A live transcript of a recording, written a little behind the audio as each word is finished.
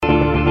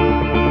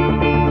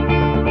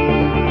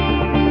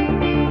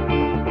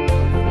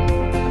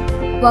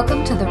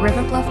Welcome to the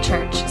River Bluff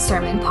Church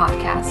Sermon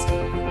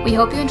Podcast. We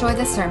hope you enjoy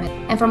this sermon,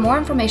 and for more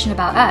information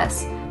about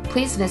us,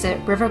 please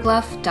visit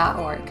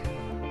riverbluff.org.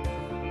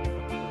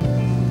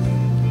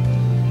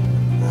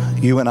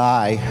 You and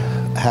I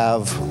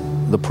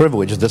have the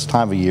privilege this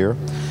time of year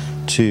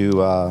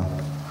to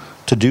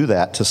do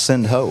that, to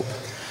send hope.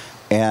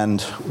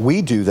 And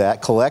we do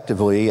that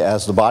collectively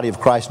as the body of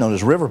Christ known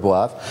as River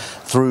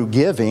Bluff through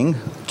giving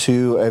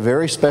to a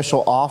very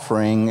special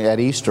offering at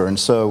Easter. And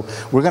so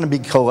we're going to be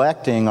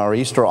collecting our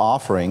Easter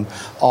offering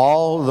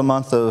all the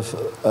month of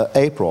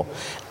April.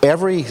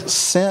 Every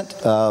cent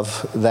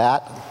of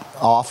that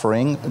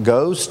offering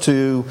goes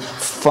to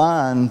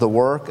fund the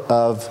work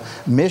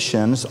of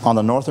missions on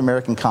the North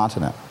American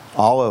continent,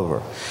 all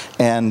over.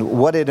 And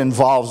what it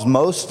involves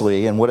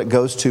mostly, and what it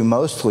goes to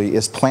mostly,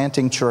 is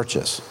planting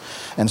churches.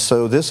 And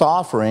so this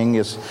offering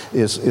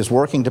is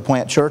working to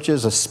plant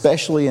churches,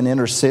 especially in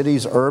inner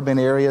cities, urban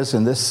areas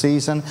in this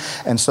season.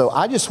 And so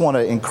I just want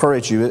to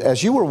encourage you,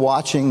 as you were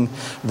watching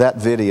that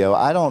video,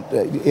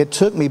 it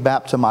took me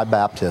back to my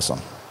baptism.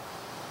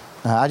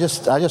 I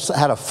just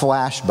had a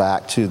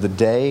flashback to the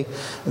day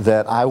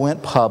that I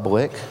went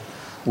public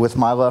with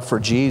my love for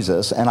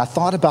Jesus, and I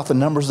thought about the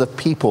numbers of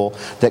people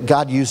that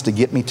God used to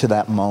get me to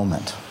that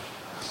moment,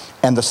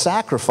 and the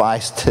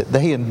sacrifice that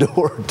they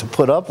endured to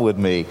put up with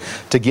me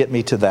to get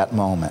me to that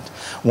moment.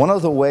 One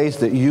of the ways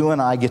that you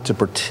and I get to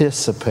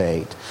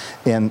participate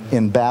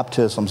in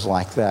baptisms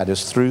like that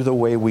is through the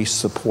way we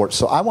support.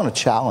 So I want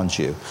to challenge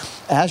you.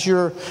 As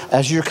you're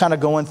kind of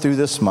going through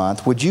this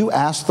month, would you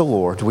ask the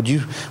Lord, would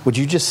you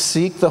just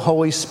seek the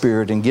Holy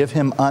Spirit and give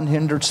Him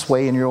unhindered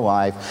sway in your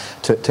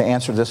life to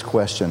answer this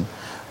question?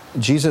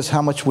 Jesus,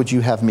 how much would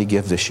you have me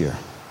give this year?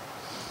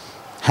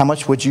 How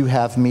much would you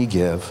have me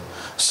give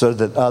so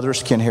that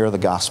others can hear the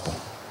gospel?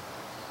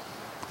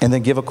 And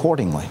then give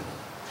accordingly.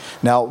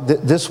 Now,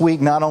 this week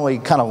not only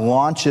kind of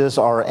launches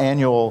our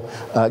annual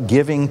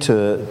giving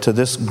to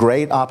this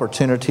great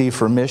opportunity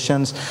for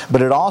missions,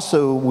 but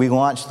we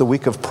launched the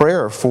week of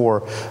prayer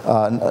for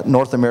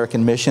North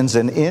American missions.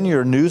 And in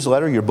your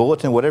newsletter, your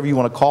bulletin, whatever you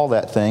want to call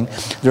that thing,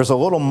 there's a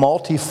little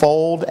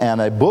multifold and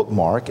a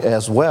bookmark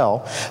as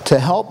well to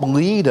help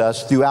lead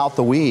us throughout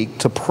the week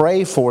to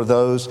pray for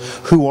those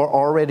who are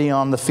already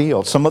on the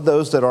field. Some of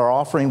those that our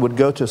offering would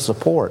go to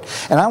support.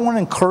 And I want to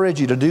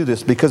encourage you to do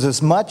this, because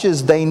as much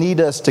as they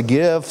need us to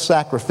give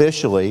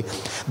sacrificially,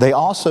 they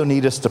also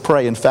need us to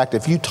pray. In fact,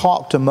 if you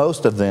talk to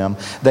most of them,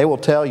 they will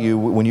tell you,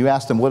 when you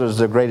ask them what is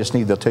their greatest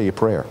need, they'll tell you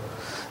prayer.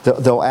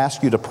 They'll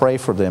ask you to pray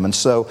for them. And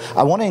so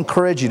I want to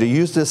encourage you to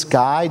use this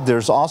guide.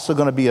 There's also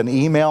going to be an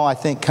email, I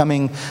think,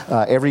 coming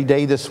every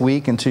day this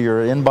week into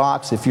your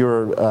inbox if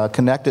you're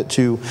connected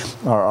to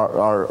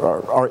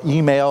our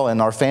email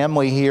and our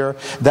family here,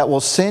 that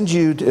will send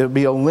you, it'll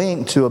be a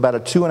link to about a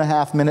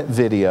 2.5-minute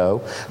video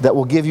that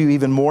will give you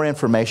even more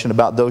information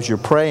about those you're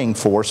praying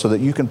for, so that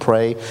you can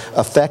pray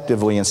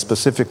effectively and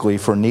specifically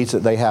for needs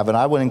that they have. And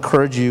I would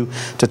encourage you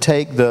to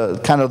take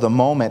the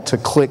moment to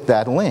click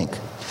that link.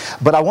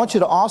 But I want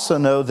you to also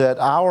know that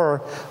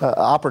our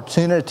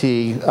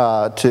opportunity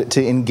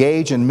to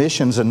engage in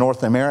missions in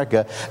North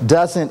America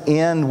doesn't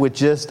end with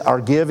just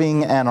our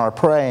giving and our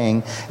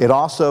praying. It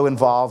also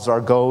involves our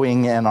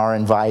going and our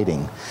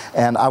inviting.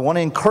 And I want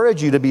to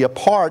encourage you to be a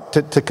part,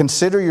 to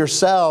consider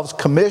yourselves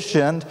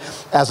commissioned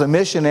as a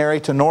missionary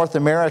to North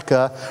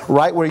America,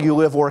 right where you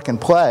live, work, and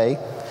play.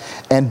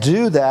 And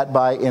do that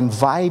by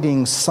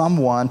inviting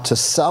someone to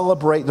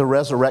celebrate the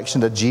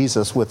resurrection of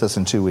Jesus with us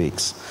in 2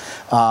 weeks.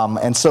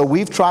 And so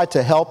we've tried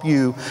to help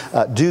you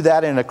do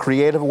that in a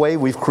creative way.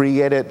 We've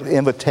created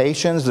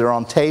invitations. They're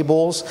on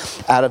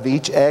tables out of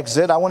each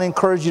exit. I want to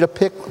encourage you to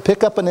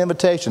pick up an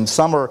invitation.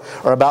 Some are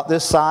about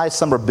this size.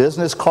 Some are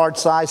business card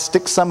size.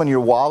 Stick some in your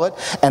wallet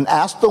and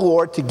ask the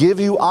Lord to give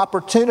you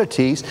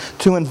opportunities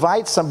to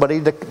invite somebody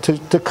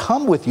to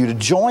come with you, to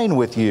join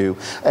with you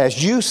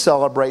as you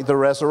celebrate the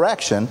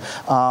resurrection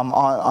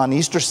on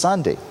Easter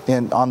Sunday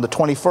on the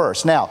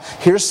 21st. Now,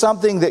 here's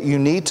something that you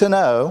need to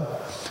know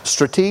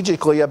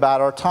strategically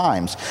about our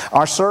times.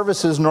 Our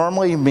services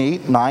normally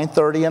meet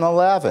 9:30 and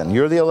 11.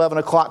 You're the 11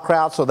 o'clock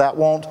crowd, so that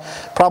won't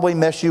probably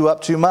mess you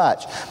up too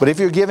much. But if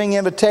you're giving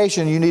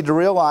invitation, you need to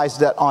realize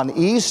that on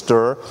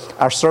Easter,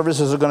 our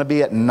services are going to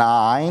be at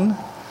 9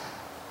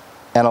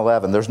 and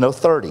 11. There's no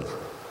 30.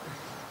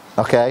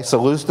 Okay,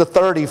 so lose the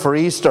 30 for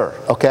Easter.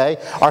 Okay,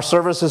 our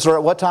services are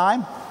at what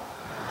time?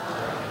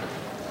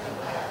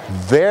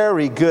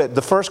 Very good.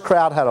 The first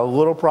crowd had a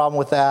little problem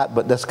with that,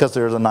 but that's because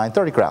there's a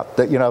 9:30 crowd.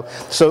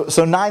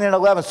 So 9 and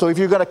 11. So if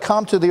you're going to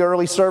come to the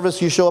early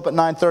service, you show up at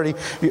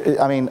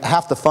 9:30.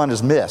 Half the fun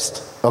is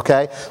missed.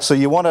 Okay, so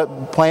you want to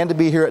plan to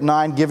be here at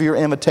 9. Give your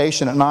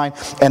invitation at 9,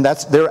 and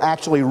they're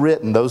actually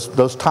written.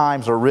 Those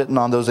times are written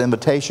on those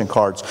invitation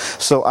cards.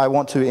 So I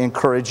want to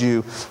encourage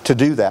you to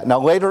do that. Now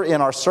later in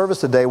our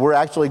service today, we're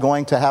actually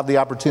going to have the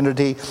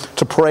opportunity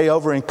to pray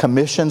over and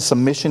commission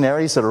some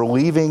missionaries that are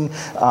leaving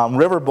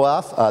River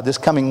Bluff. this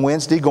coming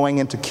Wednesday going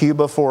into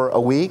Cuba for a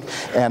week,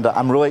 and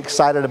I'm really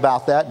excited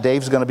about that.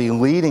 Dave's going to be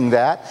leading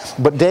that,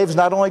 but Dave's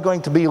not only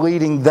going to be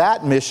leading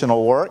that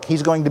missional work,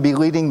 he's going to be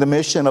leading the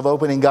mission of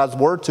opening God's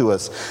Word to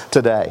us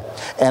today.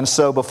 And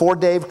so before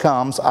Dave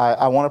comes,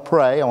 I want to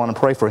pray. I want to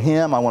pray for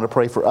him, I want to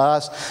pray for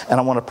us, and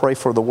I want to pray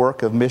for the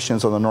work of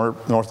missions on the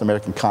North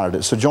American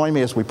continent. So join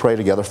me as we pray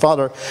together.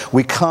 Father,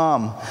 we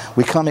come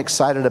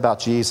excited about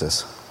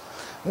Jesus.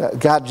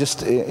 God,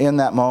 just in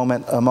that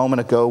moment, a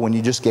moment ago, when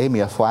you just gave me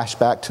a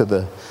flashback to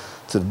the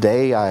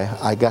day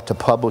I got to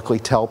publicly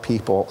tell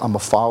people I'm a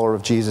follower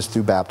of Jesus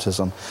through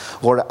baptism.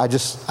 Lord, I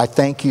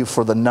thank you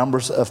for the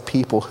numbers of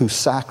people who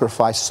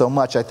sacrifice so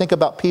much. I think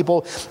about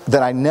people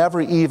that I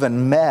never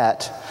even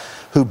met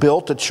who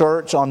built a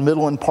church on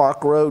Midland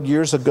Park Road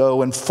years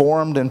ago and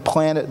formed and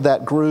planted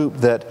that group,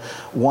 that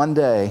one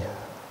day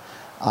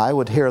I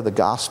would hear the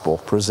gospel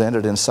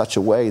presented in such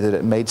a way that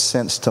it made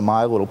sense to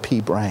my little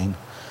pea brain.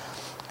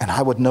 And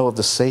I would know of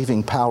the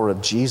saving power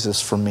of Jesus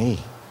for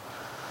me.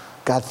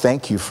 God,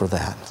 thank you for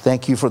that.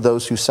 Thank you for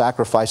those who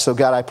sacrifice. So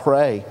God, I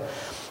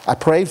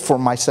pray for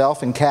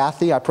myself and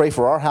Kathy. I pray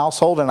for our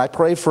household, and I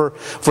pray for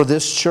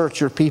this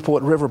church, your people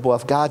at River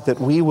Bluff. God, that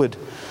we would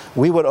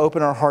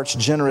open our hearts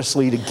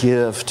generously to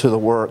give to the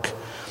work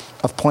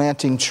of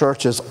planting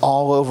churches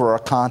all over our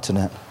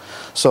continent.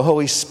 So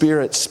Holy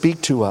Spirit,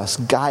 speak to us,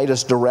 guide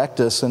us, direct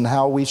us in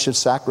how we should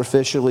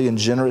sacrificially and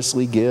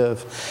generously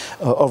give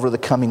over the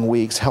coming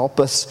weeks. Help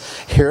us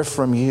hear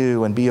from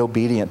you and be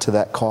obedient to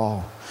that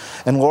call.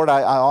 And Lord,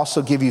 I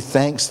also give you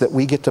thanks that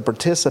we get to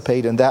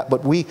participate in that.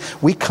 But we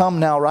come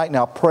now, right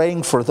now,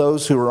 praying for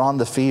those who are on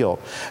the field.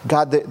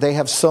 God, they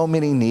have so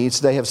many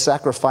needs. They have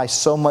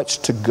sacrificed so much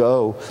to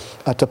go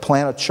to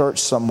plant a church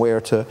somewhere,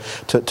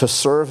 to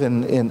serve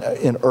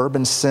in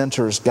urban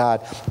centers,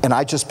 God. And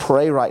I just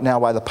pray right now,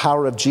 by the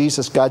power of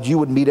Jesus, God, you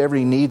would meet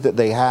every need that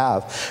they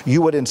have.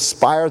 You would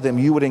inspire them.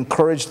 You would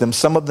encourage them.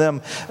 Some of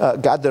them,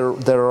 God,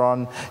 that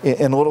are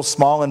in little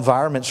small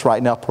environments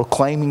right now,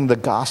 proclaiming the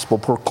gospel,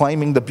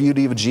 proclaiming the beauty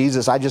of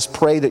Jesus. I just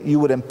pray that you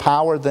would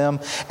empower them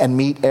and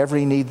meet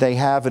every need they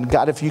have. And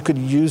God, if you could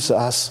use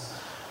us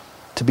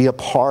to be a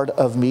part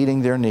of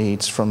meeting their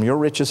needs from your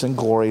riches and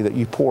glory that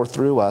you pour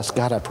through us,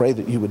 God, I pray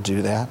that you would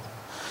do that.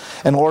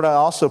 And Lord, I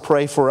also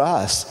pray for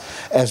us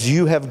as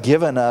you have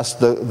given us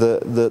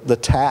the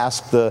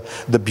task,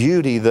 the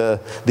beauty,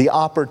 the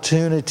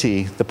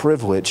opportunity, the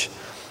privilege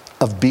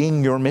of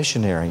being your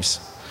missionaries,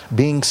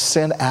 being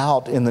sent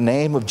out in the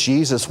name of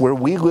Jesus where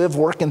we live,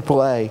 work, and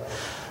play,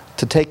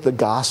 to take the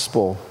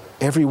gospel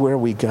everywhere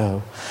we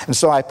go. And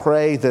so I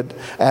pray that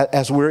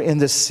as we're in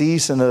this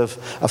season of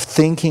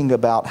thinking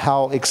about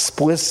how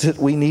explicit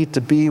we need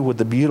to be with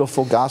the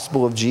beautiful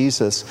gospel of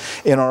Jesus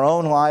in our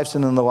own lives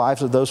and in the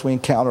lives of those we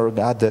encounter,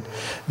 God, that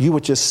you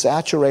would just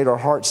saturate our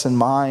hearts and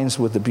minds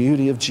with the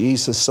beauty of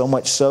Jesus, so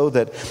much so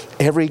that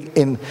every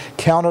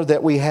encounter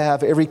that we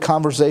have, every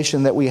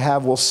conversation that we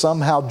have will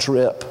somehow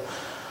drip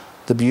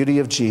the beauty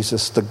of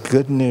Jesus, the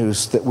good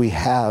news that we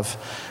have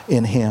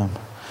in him.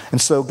 And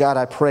so, God,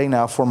 I pray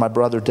now for my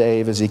brother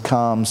Dave as he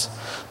comes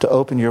to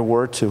open your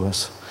word to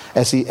us,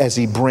 as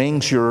he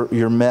brings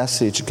your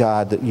message,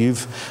 God, that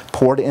you've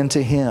poured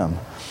into him,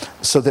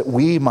 so that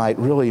we might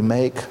really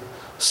make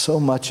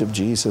so much of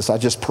Jesus. I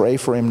just pray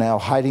for him now,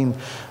 hiding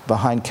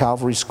behind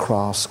Calvary's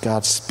cross.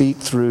 God, speak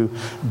through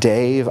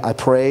Dave. I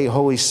pray,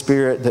 Holy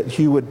Spirit, that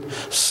you would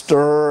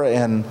stir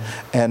and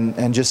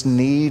just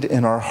knead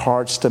in our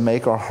hearts to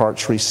make our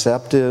hearts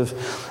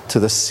receptive to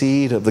the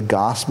seed of the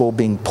gospel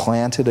being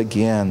planted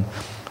again,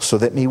 so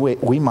that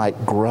we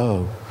might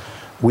grow.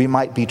 We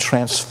might be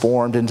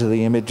transformed into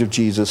the image of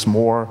Jesus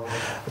more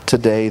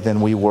today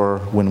than we were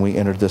when we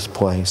entered this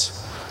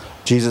place.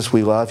 Jesus,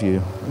 we love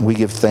you. We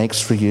give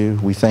thanks for you.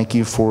 We thank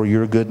you for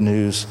your good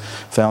news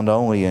found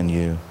only in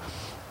you.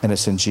 And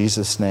it's in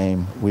Jesus'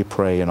 name we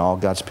pray, and all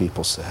God's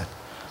people said,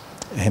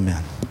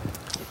 amen.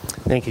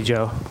 Thank you,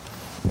 Joe.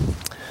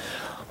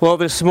 Well,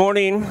 this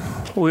morning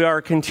we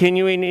are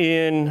continuing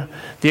in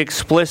the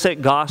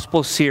Explicit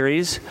Gospel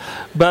series.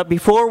 But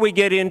before we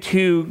get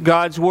into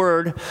God's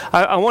Word,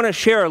 I want to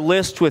share a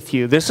list with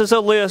you. This is a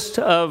list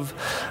of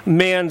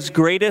man's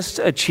greatest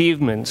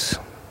achievements.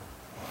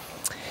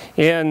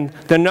 And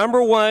the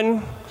number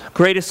one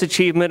greatest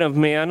achievement of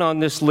man on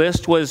this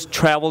list was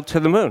travel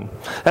to the moon.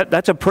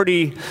 That's a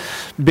pretty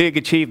big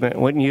achievement,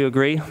 wouldn't you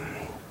agree?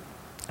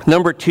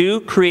 Number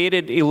 2,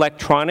 created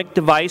electronic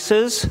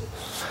devices.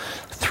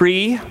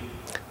 3,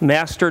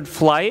 mastered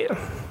flight,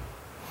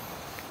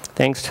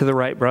 thanks to the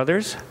Wright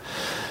brothers.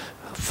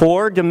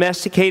 4,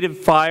 domesticated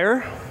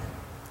fire.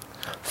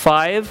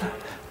 5,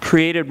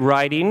 created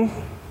writing.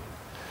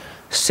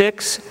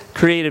 6,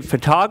 created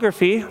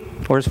photography.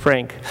 Where's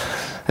Frank?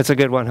 That's a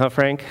good one, huh,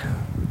 Frank?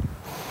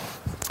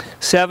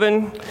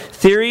 7,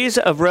 theories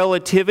of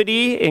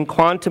relativity in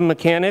quantum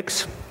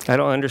mechanics. I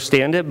don't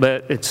understand it,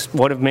 but it's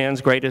one of man's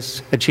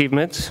greatest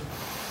achievements.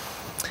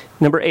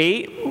 Number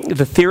 8,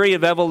 the theory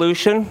of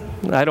evolution.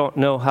 I don't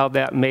know how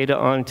that made it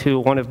onto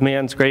one of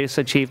man's greatest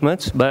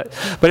achievements, but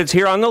it's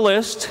here on the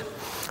list.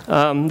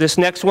 This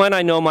next one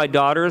I know my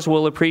daughters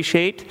will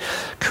appreciate.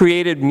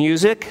 Created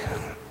music.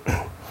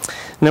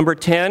 Number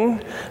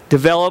 10,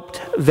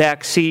 developed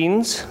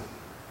vaccines.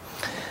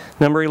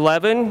 Number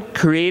 11,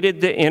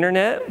 created the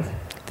internet.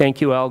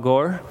 Thank you, Al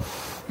Gore.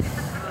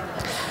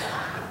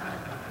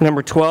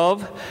 Number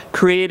 12,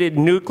 created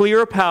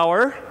nuclear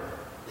power.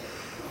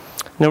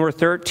 Number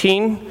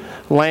 13,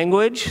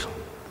 language.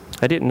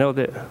 I didn't know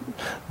that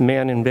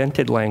man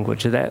invented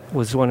language. That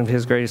was one of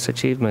his greatest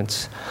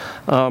achievements.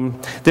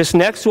 This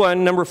next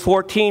one, number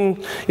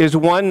 14, is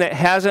one that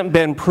hasn't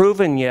been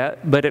proven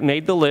yet, but it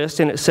made the list,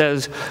 and it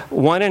says,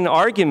 won an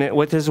argument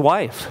with his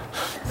wife.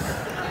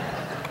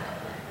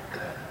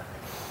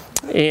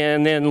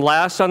 And then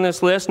last on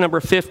this list,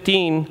 number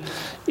 15,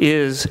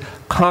 is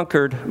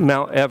conquered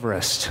Mount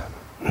Everest.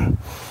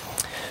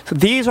 So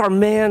these are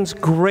man's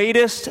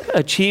greatest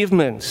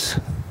achievements.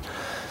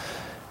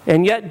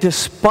 And yet,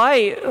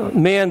 despite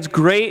man's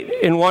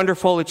great and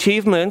wonderful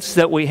achievements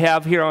that we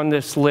have here on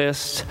this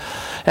list,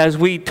 as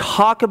we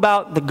talk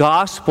about the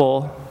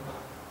gospel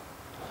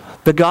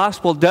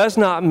does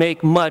not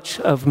make much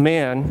of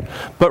man,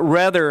 but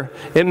rather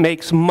it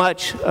makes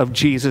much of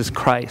Jesus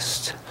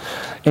Christ.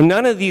 And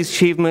none of these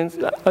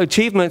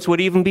achievements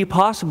would even be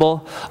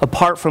possible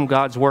apart from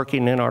God's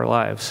working in our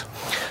lives.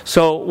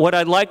 So what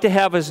I'd like to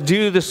have us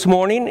do this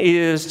morning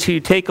is to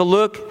take a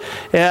look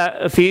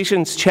at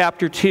Ephesians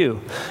chapter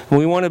 2. And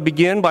we want to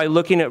begin by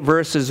looking at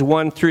verses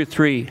 1 through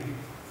 3.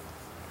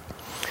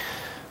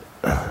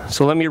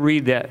 So let me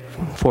read that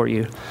for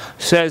you. It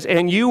says,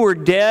 and you were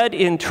dead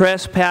in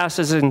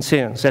trespasses and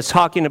sins. That's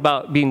talking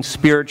about being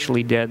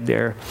spiritually dead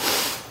there.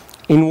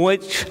 In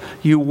which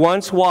you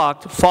once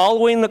walked,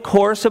 following the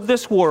course of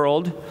this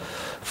world,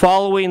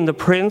 following the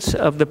prince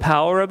of the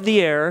power of the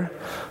air,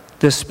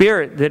 the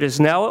spirit that is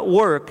now at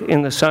work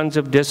in the sons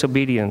of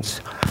disobedience,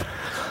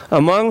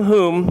 among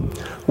whom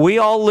we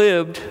all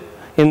lived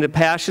in the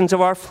passions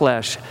of our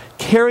flesh,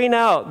 carrying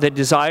out the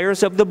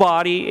desires of the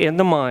body and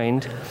the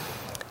mind,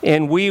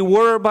 and we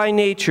were by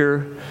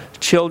nature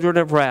children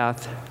of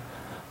wrath,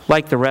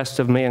 like the rest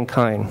of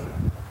mankind.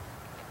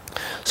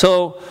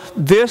 So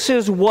this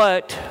is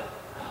what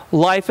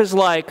life is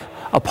like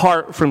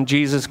apart from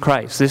Jesus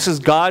Christ. This is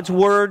God's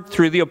word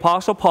through the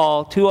Apostle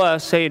Paul to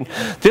us saying,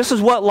 this is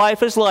what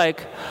life is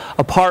like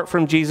apart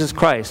from Jesus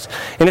Christ.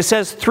 And it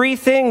says 3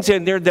 things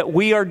in there that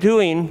we are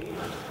doing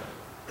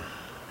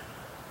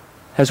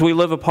as we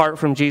live apart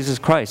from Jesus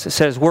Christ. It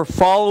says we're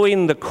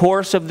following the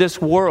course of this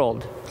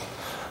world.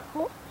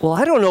 Well,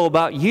 I don't know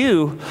about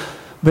you,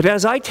 but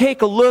as I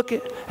take a look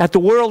at the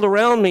world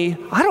around me,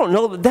 I don't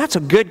know that that's a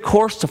good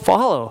course to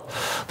follow.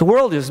 The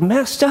world is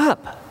messed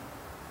up.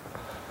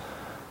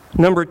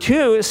 Number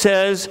 2, it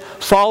says,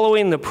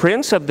 following the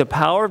prince of the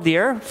power of the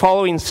air,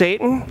 following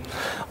Satan.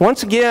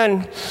 Once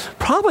again,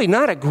 probably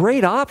not a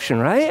great option,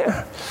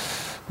 right?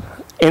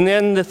 And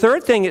then the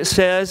third thing it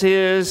says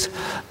is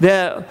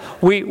that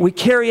we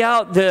carry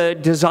out the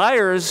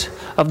desires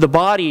of the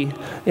body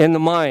and the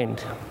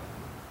mind.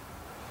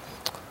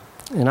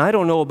 And I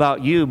don't know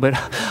about you, but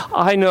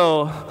I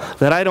know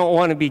that I don't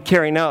want to be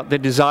carrying out the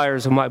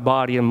desires of my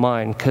body and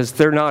mind because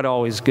they're not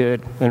always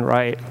good and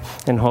right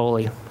and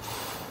holy.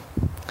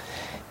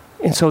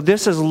 And so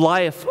this is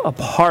life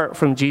apart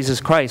from Jesus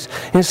Christ.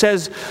 And it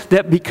says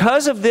that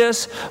because of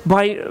this,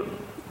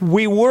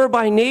 we were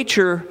by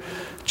nature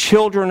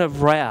children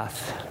of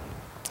wrath.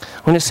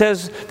 When it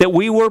says that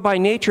we were by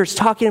nature, it's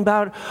talking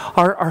about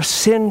our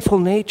sinful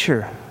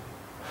nature.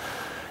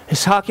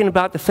 It's talking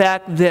about the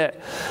fact that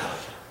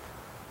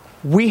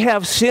we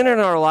have sin in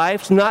our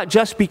lives, not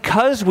just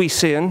because we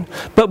sin,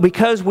 but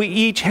because we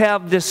each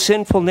have this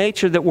sinful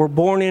nature that we're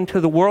born into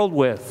the world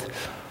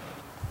with.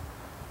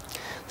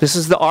 This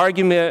is the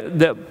argument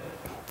that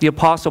the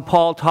Apostle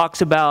Paul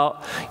talks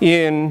about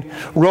in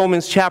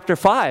Romans chapter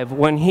 5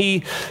 when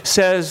he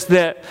says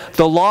that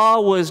the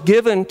law was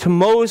given to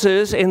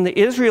Moses and the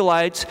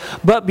Israelites,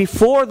 but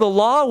before the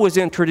law was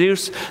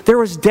introduced, there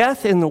was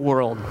death in the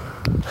world.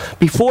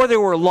 Before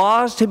there were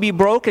laws to be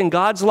broken,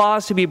 God's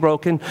laws to be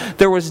broken,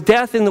 there was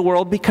death in the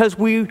world because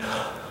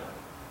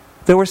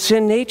there was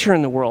sin nature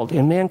in the world,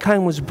 and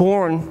mankind was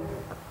born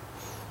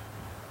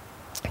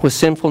with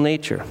sinful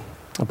nature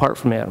apart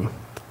from Adam.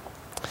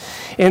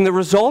 And the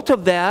result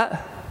of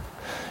that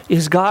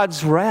is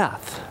God's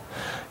wrath,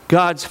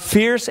 God's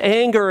fierce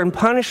anger and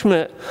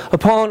punishment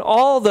upon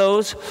all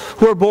those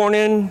who are born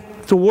in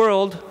the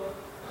world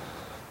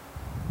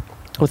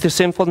with a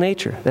sinful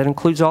nature. That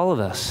includes all of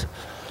us,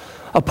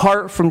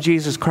 apart from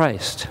Jesus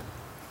Christ.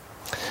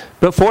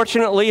 But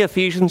fortunately,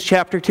 Ephesians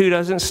chapter 2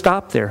 doesn't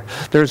stop there.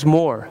 There's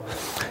more.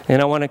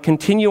 And I want to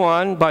continue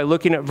on by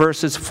looking at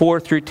verses 4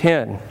 through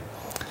 10.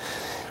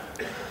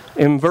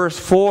 In verse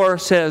 4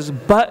 says,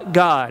 but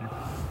God.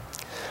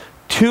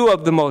 2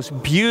 of the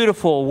most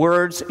beautiful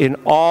words in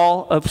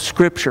all of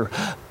Scripture.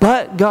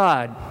 But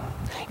God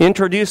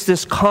introduced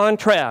this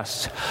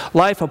contrast.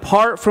 Life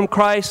apart from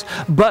Christ,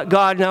 but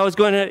God now is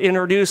going to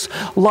introduce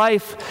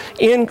life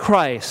in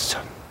Christ.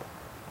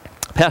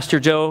 Pastor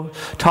Joe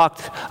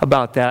talked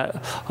about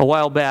that a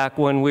while back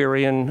when we were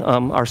in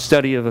our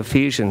study of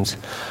Ephesians.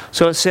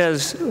 So it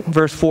says,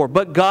 verse 4,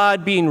 "But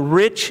God, being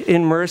rich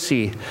in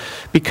mercy,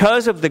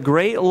 because of the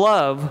great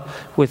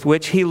love with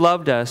which He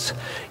loved us,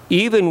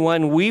 even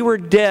when we were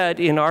dead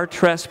in our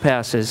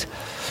trespasses,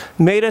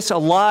 made us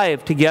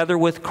alive together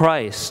with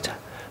Christ.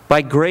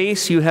 By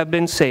grace you have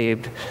been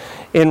saved,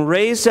 and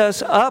raised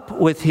us up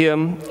with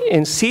Him,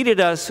 and seated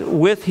us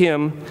with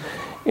Him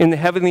in the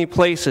heavenly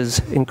places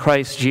in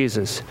Christ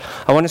Jesus."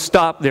 I want to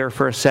stop there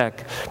for a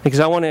sec because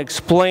I want to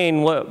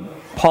explain what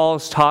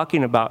Paul's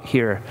talking about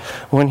here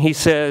when he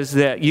says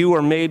that you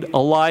were made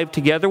alive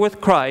together with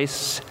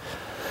Christ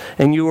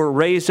and you were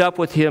raised up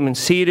with Him and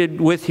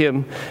seated with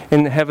Him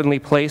in the heavenly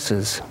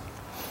places.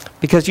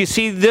 Because you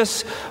see,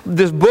 this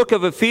book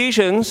of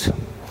Ephesians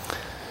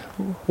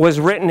was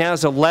written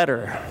as a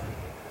letter.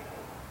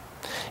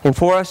 And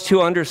for us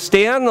to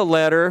understand the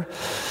letter,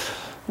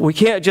 we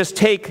can't just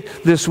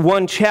take this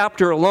one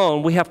chapter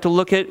alone. We have to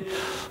look at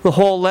the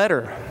whole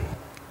letter.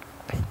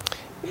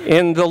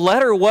 And the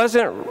letter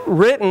wasn't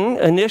written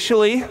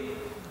initially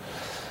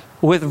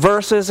with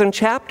verses and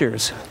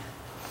chapters.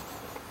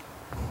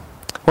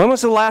 When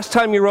was the last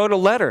time you wrote a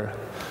letter?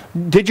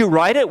 Did you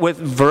write it with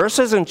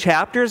verses and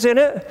chapters in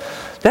it?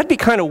 That'd be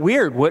kind of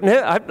weird, wouldn't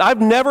it?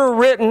 I've never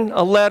written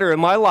a letter in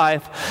my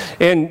life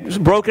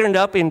and broken it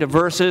up into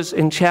verses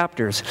and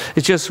chapters.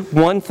 It's just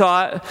one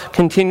thought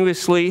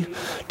continuously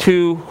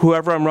to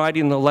whoever I'm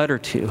writing the letter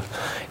to.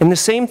 And the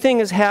same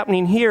thing is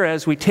happening here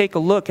as we take a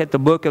look at the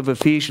book of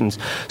Ephesians.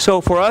 So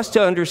for us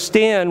to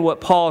understand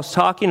what Paul is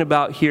talking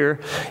about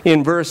here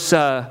in verse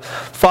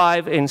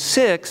 5 and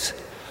 6,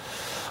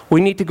 we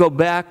need to go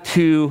back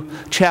to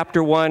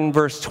chapter 1,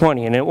 verse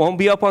 20. And it won't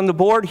be up on the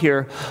board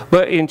here,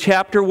 but in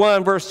chapter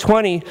 1, verse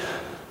 20,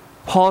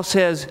 Paul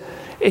says,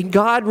 "And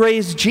God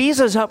raised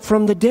Jesus up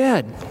from the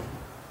dead."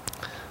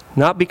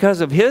 Not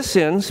because of His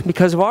sins,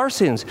 because of our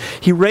sins.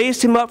 He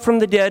raised Him up from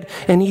the dead,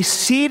 and He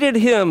seated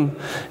Him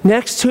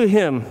next to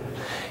Him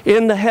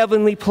in the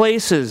heavenly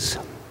places.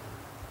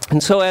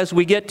 And so as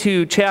we get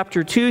to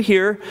chapter 2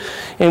 here,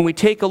 and we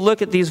take a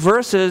look at these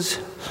verses,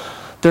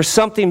 there's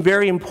something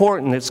very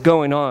important that's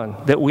going on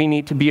that we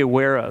need to be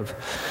aware of.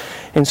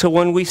 And so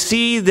when we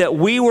see that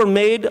we were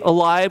made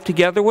alive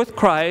together with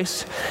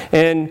Christ,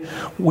 and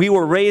we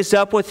were raised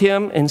up with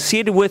Him and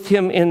seated with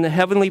Him in the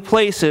heavenly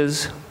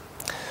places,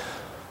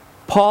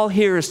 Paul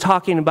here is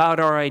talking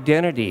about our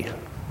identity.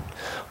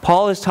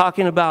 Paul is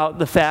talking about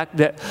the fact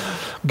that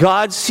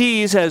God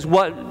sees as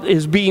what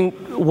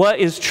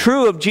is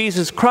true of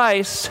Jesus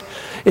Christ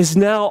is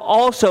now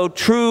also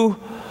true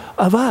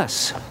of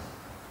us.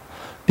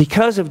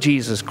 Because of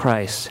Jesus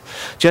Christ.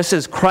 Just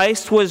as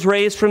Christ was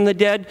raised from the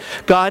dead,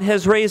 God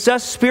has raised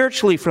us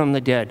spiritually from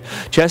the dead.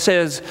 Just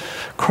as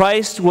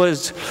Christ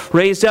was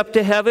raised up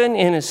to heaven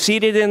and is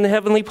seated in the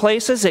heavenly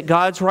places at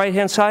God's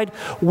right-hand side,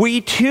 we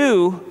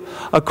too,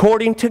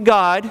 according to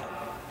God,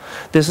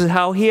 this is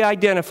how He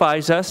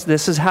identifies us,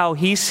 this is how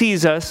He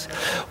sees us,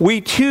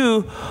 we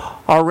too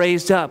are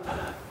raised up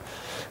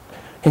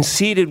and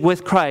seated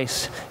with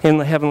Christ in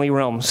the heavenly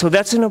realm. So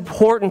that's an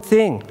important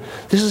thing.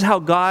 This is how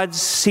God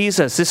sees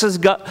us. This is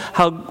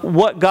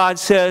what God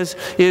says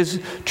is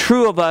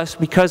true of us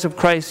because of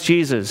Christ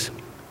Jesus.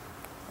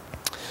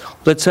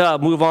 Let's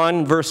move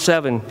on, verse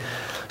 7.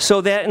 "So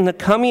that in the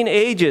coming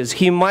ages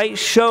He might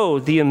show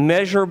the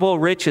immeasurable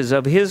riches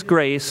of His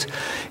grace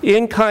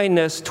in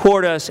kindness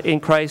toward us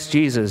in Christ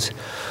Jesus.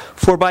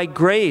 For by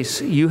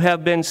grace you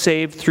have been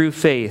saved through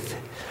faith.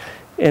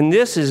 And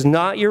this is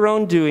not your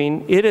own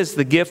doing, it is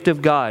the gift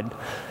of God,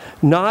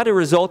 not a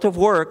result of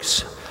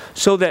works,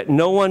 so that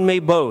no one may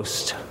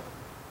boast."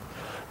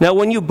 Now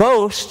when you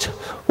boast,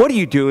 what are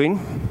you doing?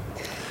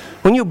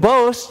 When you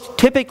boast,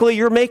 typically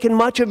you're making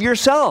much of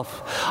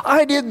yourself.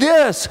 I did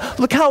this,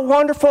 look how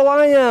wonderful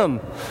I am.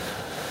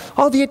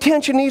 All the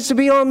attention needs to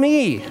be on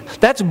me.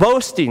 That's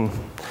boasting.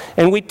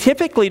 And we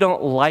typically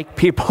don't like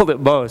people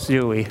that boast,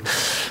 do we?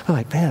 We're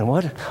like, man,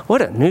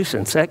 what a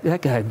nuisance,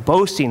 that guy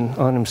boasting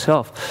on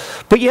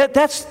himself. But yet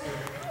that's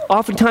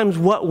oftentimes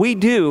what we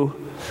do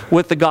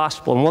with the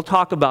gospel, and we'll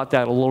talk about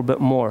that a little bit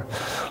more.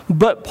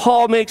 But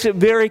Paul makes it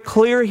very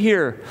clear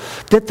here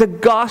that the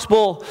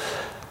gospel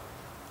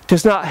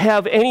does not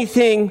have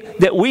anything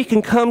that we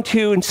can come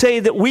to and say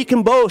that we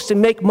can boast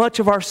and make much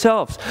of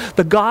ourselves.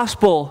 The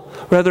gospel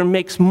rather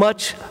makes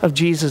much of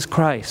Jesus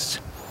Christ.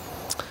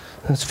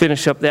 Let's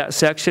finish up that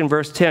section,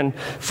 verse 10.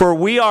 "For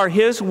we are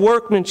His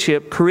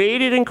workmanship,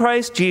 created in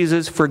Christ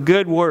Jesus for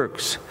good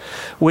works,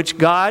 which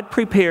God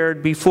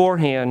prepared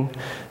beforehand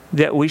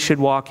that we should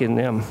walk in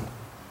them."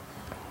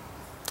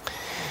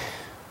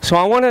 So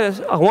I want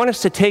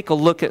us to take a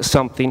look at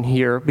something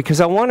here, because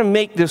I want to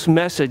make this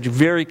message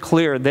very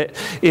clear that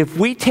if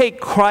we take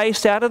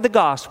Christ out of the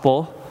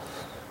gospel,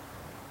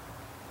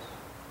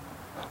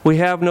 we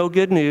have no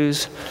good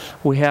news,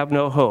 we have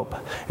no hope.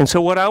 And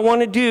so what I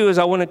want to do is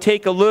I want to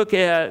take a look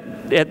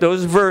at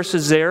those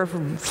verses there,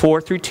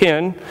 4 through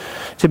 10,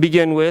 to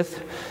begin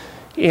with.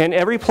 In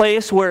every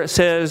place where it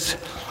says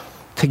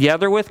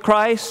together with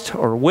Christ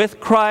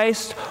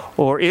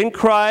or in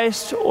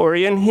Christ or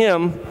in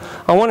Him.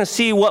 I want to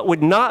see what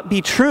would not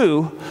be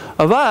true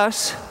of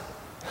us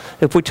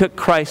if we took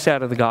Christ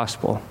out of the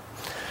gospel.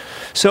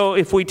 So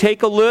if we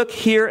take a look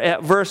here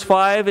at verse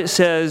 5, it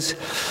says,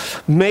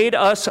 made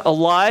us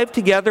alive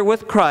together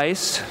with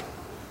Christ.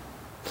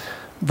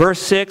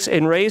 Verse 6,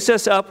 and raised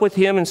us up with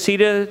Him and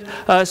seated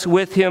us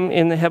with Him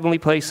in the heavenly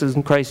places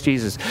in Christ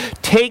Jesus.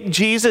 Take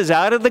Jesus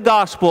out of the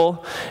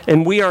gospel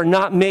and we are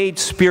not made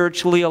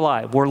spiritually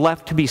alive. We're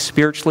left to be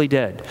spiritually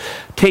dead.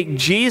 Take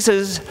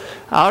Jesus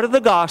out of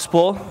the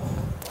gospel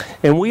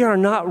and we are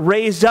not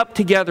raised up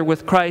together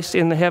with Christ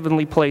in the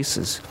heavenly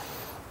places.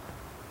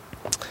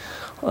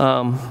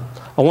 I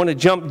want to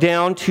jump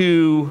down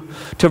to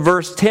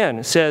verse 10.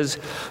 It says,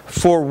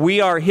 for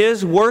we are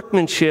His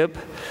workmanship,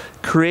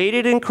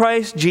 created in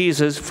Christ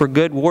Jesus for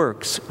good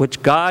works,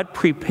 which God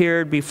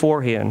prepared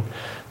beforehand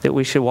that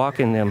we should walk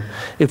in them.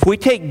 If we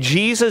take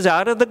Jesus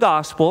out of the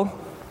gospel,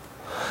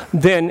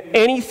 then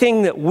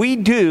anything that we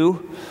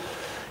do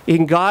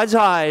in God's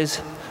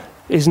eyes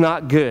is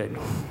not good.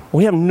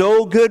 We have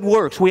no good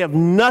works. We have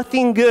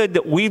nothing good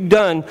that we've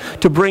done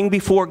to bring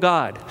before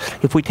God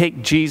if we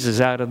take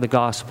Jesus out of the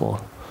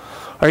gospel.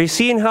 Are you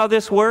seeing how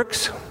this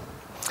works?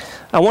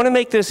 I want to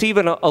make this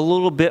even a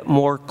little bit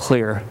more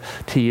clear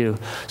to you.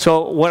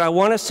 So what I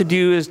want us to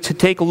do is to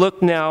take a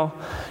look now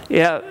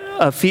at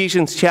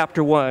Ephesians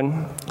chapter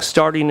 1,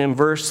 starting in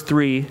verse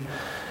 3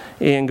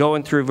 and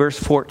going through verse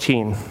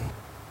 14.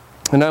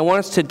 And I want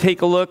us to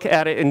take a look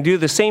at it and do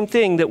the same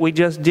thing that we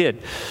just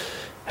did.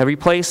 Every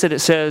place that it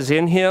says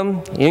in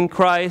Him, in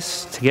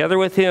Christ, together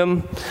with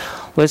Him,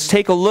 let's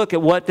take a look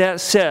at what that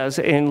says,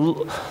 and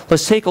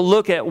let's take a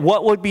look at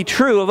what would be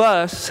true of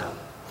us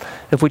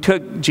if we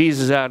took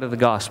Jesus out of the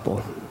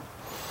gospel.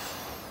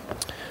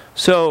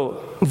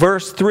 So,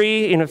 verse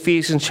 3 in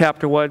Ephesians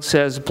chapter 1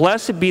 says,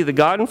 blessed be the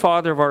God and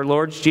Father of our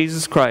Lord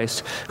Jesus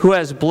Christ, who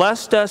has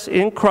blessed us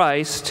in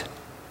Christ,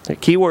 the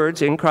key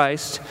words, in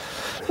Christ,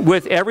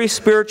 with every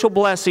spiritual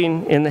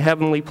blessing in the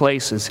heavenly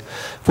places.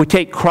 If we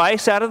take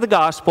Christ out of the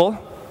gospel,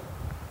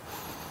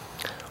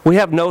 we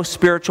have no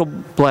spiritual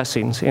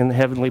blessings in the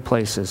heavenly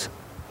places.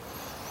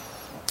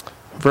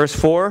 Verse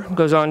 4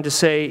 goes on to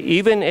say,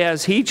 even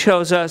as He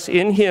chose us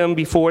in Him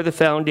before the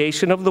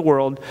foundation of the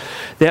world,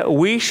 that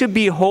we should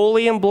be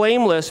holy and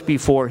blameless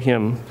before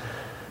Him.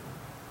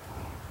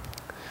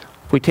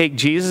 If we take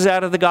Jesus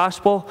out of the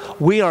gospel,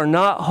 we are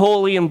not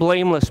holy and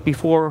blameless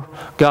before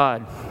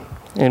God,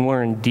 and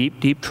we're in deep,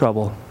 deep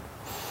trouble.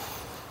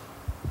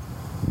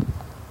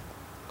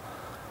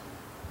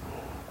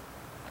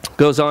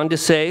 Goes on to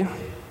say,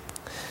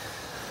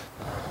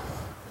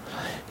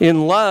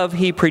 in love,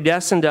 He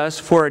predestined us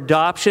for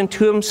adoption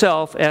to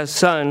Himself as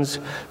sons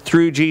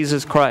through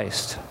Jesus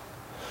Christ.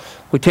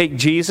 We take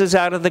Jesus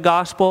out of the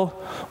gospel,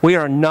 we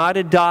are not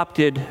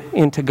adopted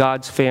into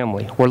God's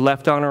family. We're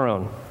left on our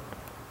own.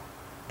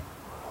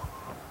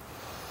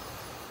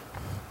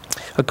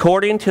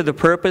 According to the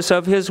purpose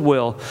of His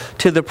will,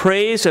 to the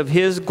praise of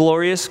His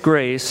glorious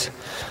grace,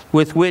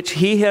 with which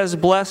He has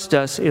blessed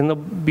us in the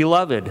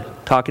Beloved,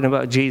 talking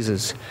about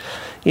Jesus.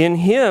 In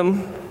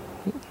Him,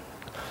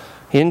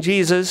 in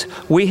Jesus,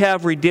 we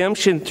have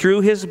redemption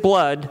through His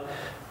blood,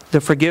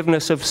 the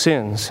forgiveness of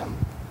sins,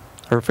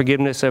 or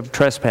forgiveness of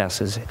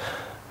trespasses.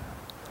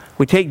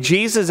 We take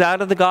Jesus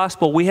out of the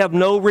gospel, we have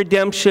no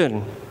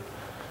redemption,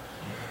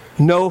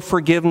 no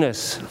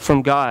forgiveness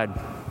from God.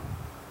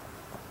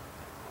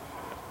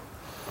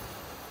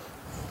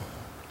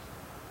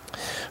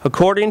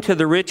 According to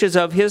the riches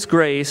of His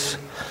grace,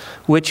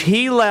 which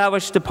He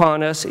lavished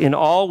upon us in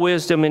all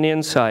wisdom and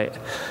insight,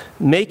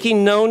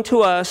 making known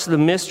to us the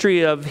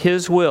mystery of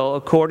His will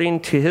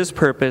according to His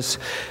purpose,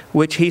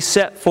 which He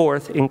set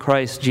forth in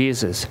Christ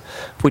Jesus.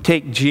 If we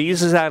take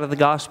Jesus out of the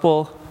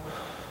gospel,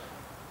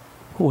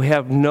 we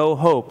have no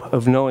hope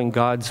of knowing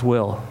God's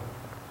will.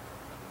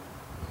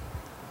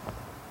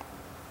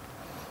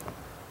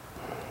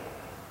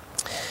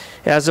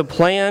 As a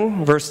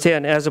plan, verse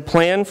 10, as a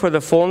plan for the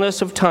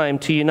fullness of time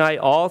to unite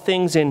all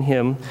things in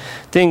Him,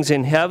 things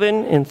in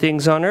heaven and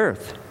things on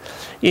earth.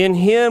 In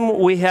Him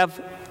we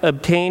have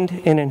obtained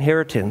an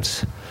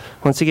inheritance.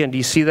 Once again, do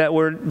you see that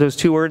word, those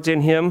two words,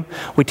 in Him?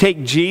 We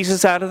take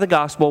Jesus out of the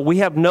gospel, we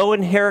have no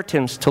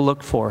inheritance to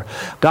look for.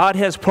 God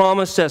has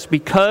promised us,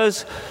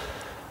 because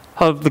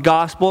of the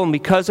gospel and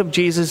because of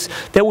Jesus,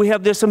 that we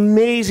have this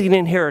amazing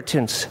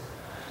inheritance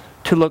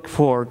to look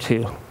forward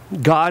to.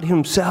 God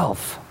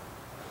Himself.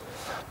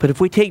 But if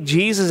we take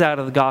Jesus out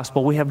of the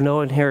gospel, we have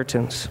no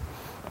inheritance.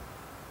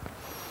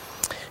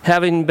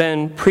 Having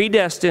been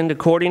predestined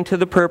according to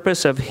the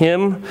purpose of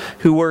Him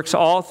who works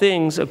all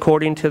things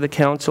according to the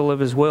counsel of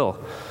His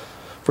will.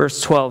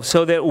 Verse 12,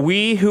 so that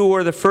we who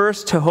were the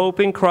first to hope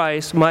in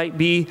Christ might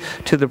be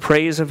to the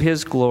praise of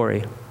His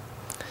glory.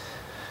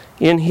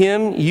 In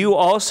Him you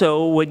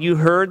also, when you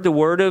heard the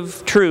word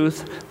of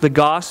truth, the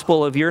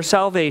gospel of your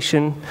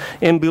salvation,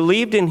 and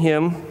believed in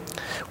Him,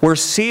 were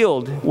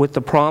sealed with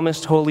the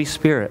promised Holy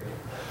Spirit.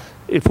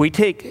 If we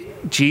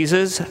take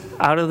Jesus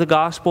out of the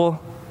gospel,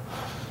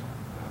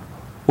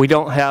 we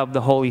don't have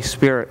the Holy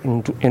Spirit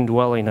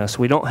indwelling us.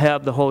 We don't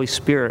have the Holy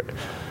Spirit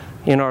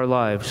in our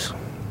lives.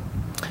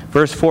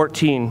 Verse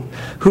 14,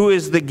 who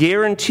is the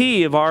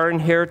guarantee of our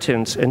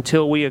inheritance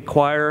until we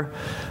acquire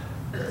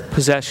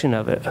possession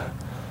of it.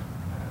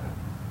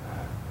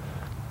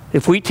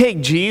 If we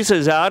take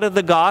Jesus out of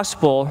the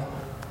gospel,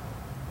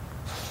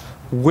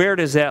 where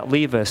does that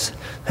leave us?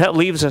 That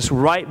leaves us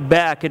right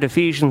back at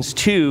Ephesians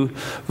 2,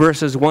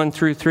 verses 1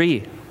 through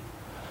 3.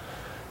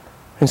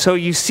 And so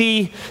you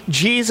see,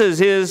 Jesus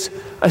is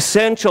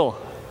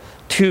essential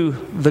to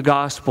the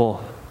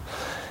gospel.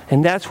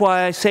 And that's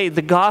why I say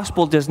the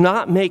gospel does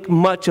not make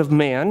much of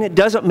man. It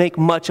doesn't make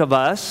much of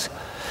us.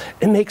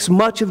 It makes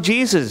much of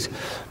Jesus.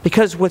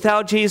 Because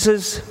without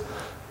Jesus,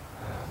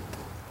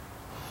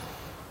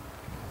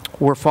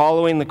 we're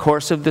following the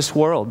course of this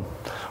world.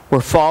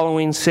 We're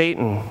following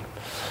Satan.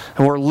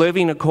 And we're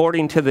living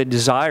according to the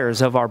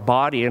desires of our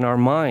body and our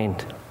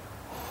mind.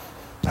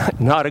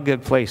 Not a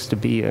good place to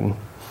be in.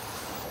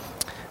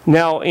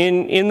 Now,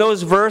 in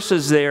those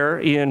verses there,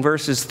 in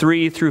verses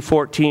 3 through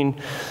 14,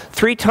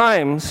 3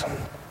 times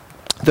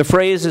the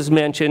phrase is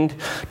mentioned,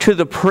 to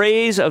the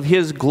praise of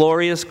His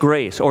glorious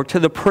grace, or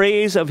to the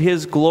praise of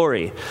His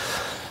glory.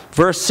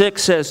 Verse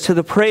 6 says, to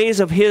the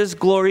praise of His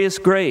glorious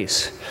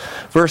grace.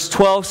 Verse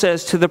 12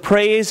 says, to the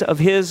praise of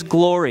His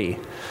glory.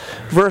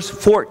 Verse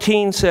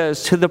 14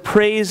 says, to the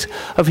praise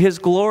of His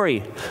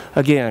glory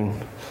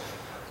again.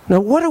 Now,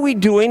 what are we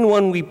doing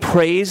when we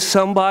praise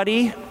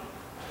somebody?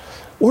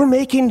 We're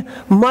making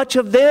much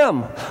of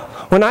them.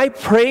 When I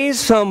praise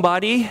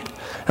somebody,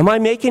 am I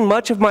making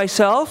much of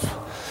myself?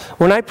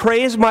 When I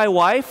praise my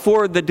wife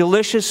for the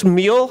delicious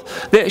meal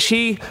that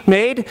she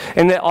made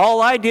and that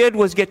all I did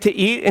was get to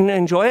eat and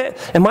enjoy it,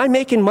 am I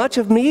making much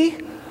of me?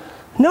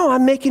 No,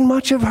 I'm making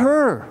much of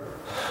her.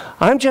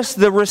 I'm just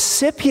the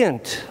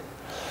recipient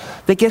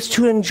that gets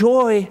to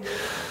enjoy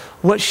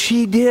what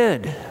she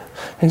did.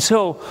 And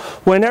so,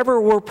 whenever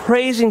we're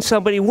praising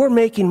somebody, we're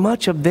making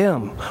much of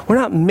them. We're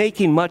not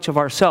making much of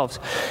ourselves.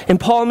 And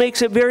Paul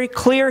makes it very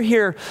clear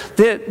here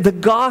that the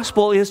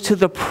gospel is to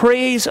the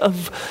praise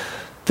of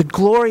the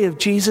glory of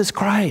Jesus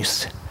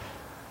Christ.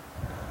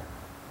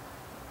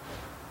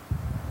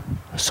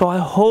 So I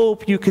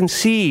hope you can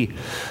see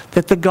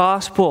that the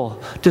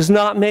gospel does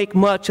not make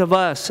much of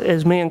us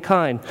as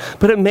mankind,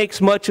 but it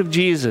makes much of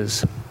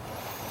Jesus.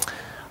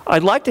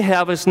 I'd like to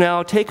have us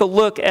now take a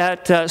look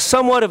at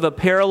somewhat of a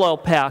parallel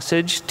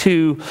passage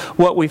to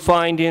what we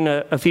find in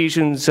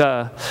Ephesians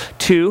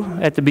 2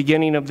 at the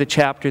beginning of the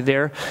chapter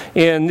there.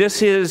 And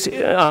this is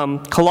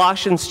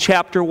Colossians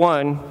chapter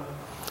 1,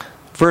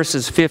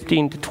 verses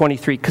 15 to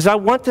 23. Because I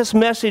want this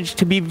message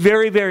to be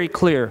very, very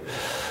clear.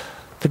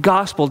 The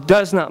gospel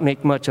does not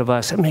make much of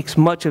us. It makes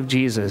much of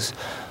Jesus.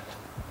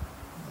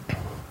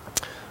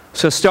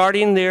 So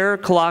starting there,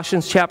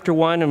 Colossians chapter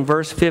 1 and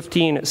verse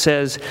 15, it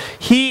says,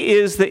 He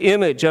is the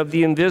image of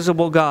the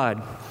invisible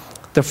God,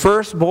 the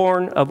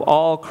firstborn of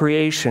all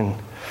creation.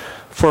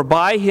 For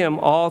by Him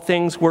all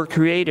things were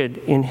created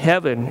in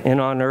heaven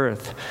and on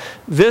earth,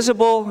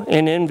 visible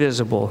and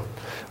invisible,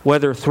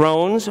 whether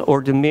thrones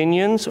or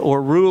dominions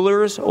or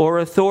rulers or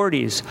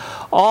authorities.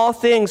 All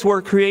things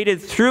were created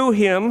through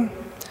Him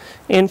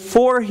and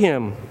for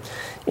Him.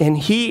 And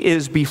He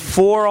is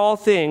before all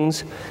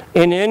things,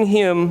 and in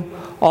Him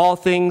all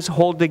things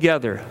hold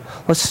together.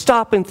 Let's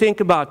stop and think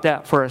about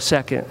that for a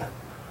second.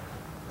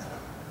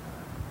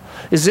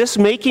 Is this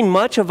making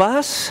much of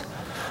us?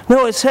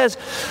 No, it says,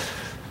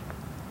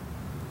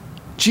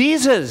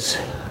 Jesus.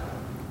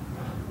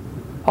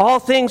 All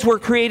things were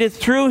created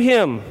through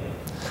Him.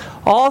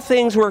 All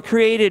things were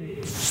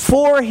created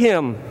for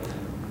Him.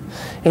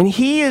 And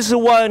He is the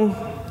one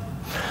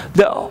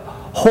that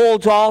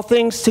holds all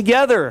things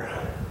together.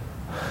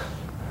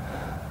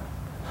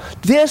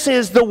 This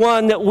is the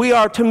one that we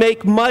are to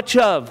make much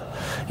of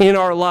in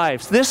our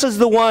lives. This is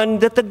the one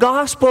that the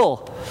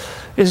gospel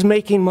is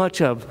making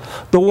much of.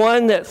 The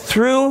one that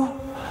through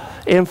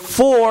and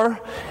for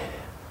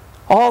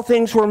all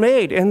things were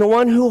made. And the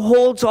one who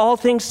holds all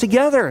things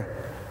together.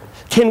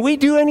 Can we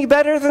do any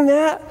better than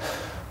that?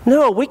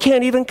 No, we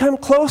can't even come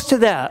close to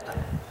that.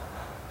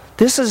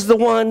 This is the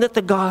one that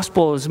the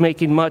gospel is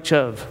making much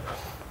of.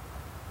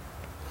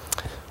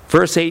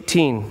 Verse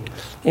 18,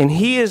 and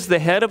He is the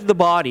head of the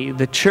body,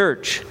 the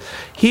church.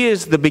 He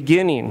is the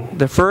beginning,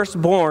 the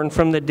firstborn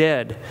from the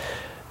dead,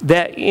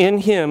 that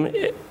in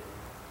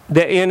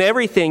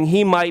everything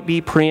He might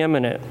be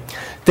preeminent.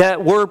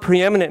 That word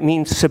preeminent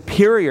means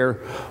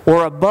superior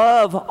or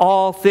above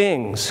all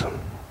things.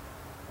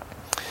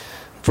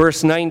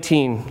 Verse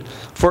 19,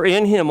 for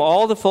in Him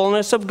all the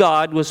fullness of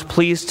God was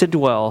pleased to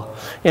dwell,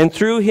 and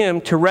through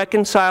Him to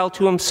reconcile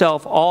to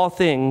Himself all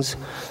things,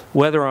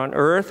 whether on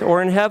earth or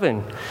in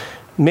heaven,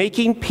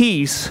 making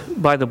peace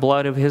by the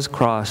blood of His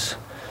cross.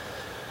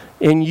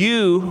 And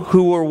you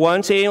who were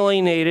once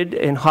alienated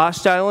and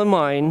hostile in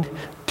mind,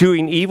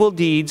 doing evil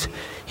deeds,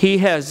 He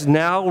has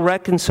now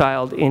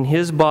reconciled in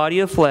His body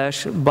of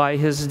flesh by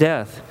His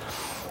death,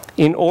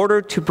 in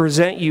order to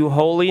present you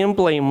holy and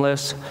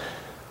blameless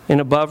and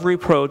above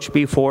reproach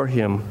before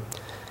Him.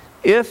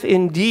 if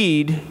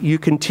indeed you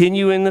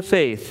continue in the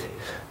faith,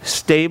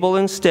 stable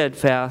and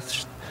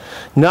steadfast,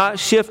 not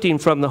shifting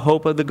from the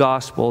hope of the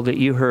gospel that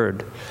you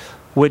heard,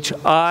 which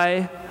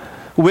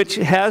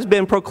has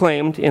been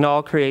proclaimed in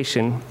all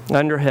creation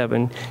under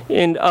heaven,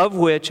 and of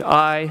which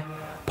I,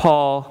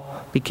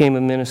 Paul, became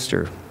a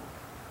minister.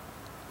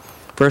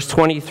 Verse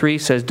 23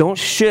 says, don't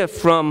shift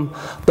from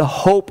the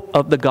hope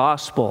of the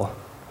gospel.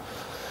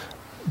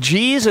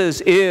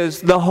 Jesus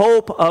is the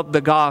hope of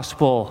the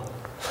gospel.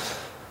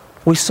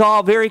 We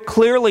saw very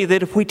clearly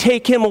that if we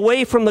take him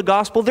away from the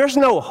gospel, there's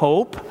no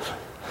hope.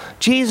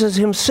 Jesus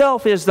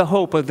himself is the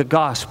hope of the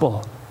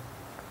gospel.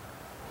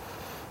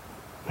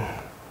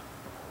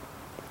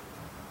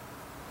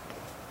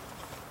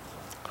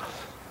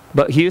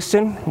 But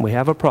Houston, we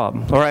have a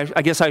problem. Or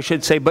I guess I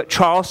should say, but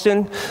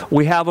Charleston,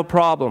 we have a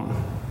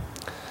problem.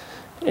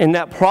 And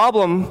that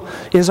problem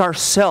is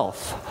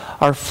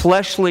ourself, our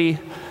fleshly,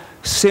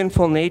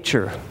 sinful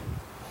nature.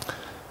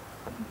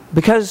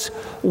 Because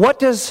what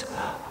does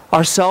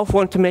our self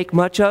want to make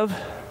much of?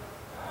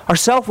 Our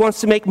self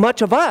wants to make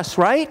much of us,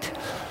 right?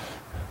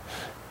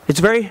 It's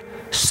very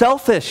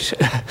selfish.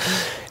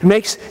 It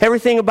makes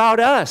everything about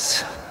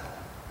us.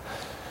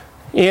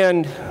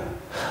 And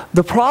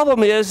the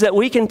problem is that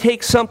we can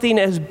take something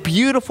as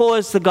beautiful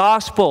as the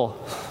gospel,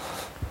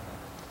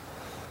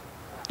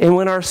 and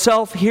when our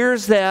self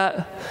hears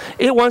that,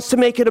 it wants to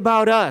make it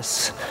about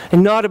us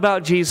and not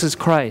about Jesus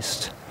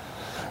Christ.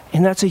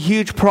 And that's a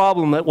huge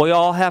problem that we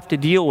all have to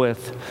deal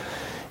with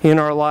in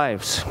our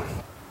lives.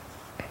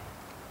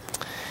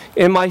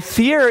 And my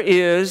fear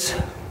is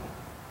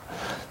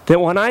that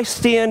when I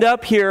stand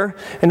up here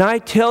and I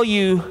tell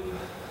you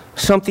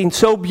something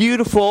so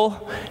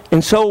beautiful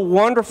and so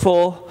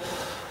wonderful,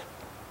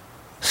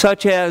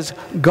 such as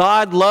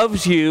God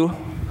loves you,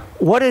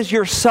 what does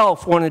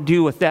yourself want to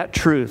do with that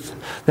truth,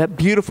 that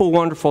beautiful,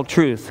 wonderful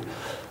truth?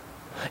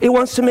 It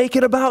wants to make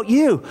it about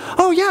you.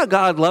 Oh yeah,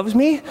 God loves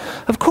me.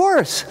 Of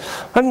course.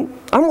 I'm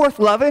worth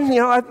loving.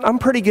 I'm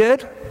pretty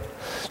good.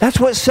 That's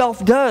what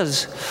self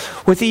does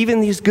with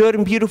even these good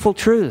and beautiful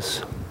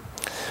truths.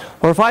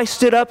 Or if I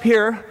stood up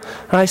here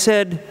and I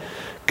said,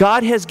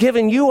 God has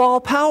given you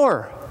all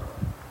power,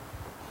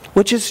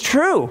 which is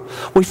true.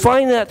 We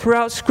find that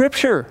throughout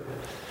Scripture.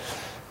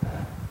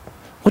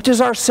 What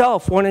does our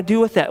self want to do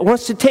with that? It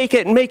wants to take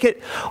it and make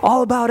it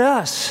all about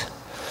us.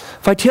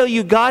 If I tell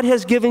you God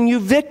has given you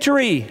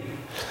victory,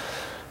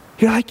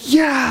 you're like,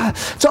 yeah,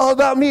 it's all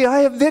about me. I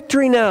have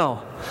victory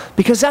now.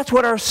 Because that's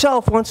what our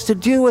self wants to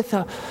do with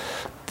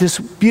this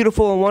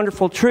beautiful and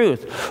wonderful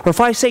truth. Or if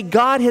I say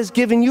God has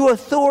given you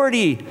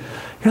authority,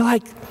 you're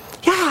like,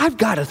 yeah, I've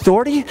got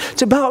authority.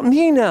 It's about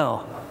me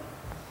now.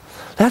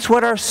 That's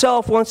what our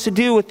self wants to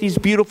do with these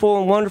beautiful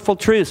and wonderful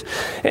truths.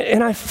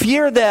 And I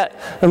fear that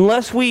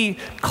unless we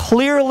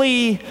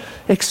clearly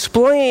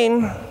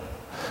explain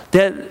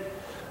that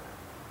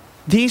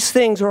these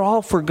things are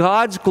all for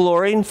God's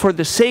glory and for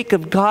the sake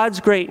of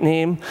God's great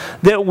name,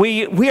 that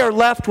we are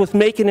left with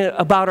making it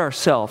about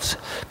ourselves.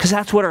 Because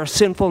that's what our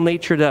sinful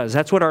nature does.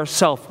 That's what our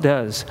self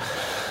does.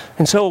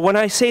 And so when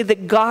I say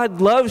that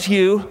God loves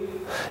you,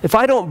 if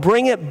I don't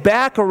bring it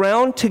back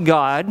around to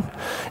God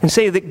and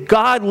say that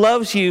God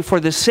loves you for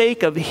the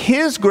sake of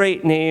His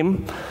great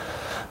name,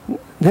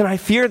 then I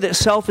fear that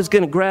self is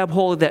going to grab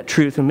hold of that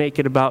truth and make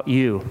it about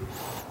you.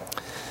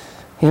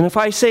 And if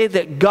I say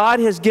that God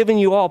has given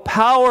you all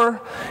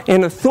power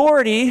and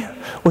authority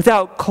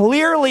without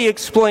clearly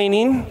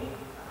explaining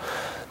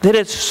that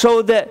it's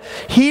so that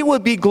He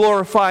would be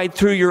glorified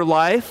through your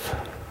life,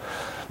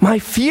 my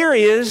fear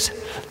is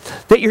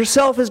that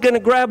yourself is going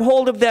to grab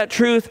hold of that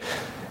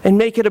truth and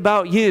make it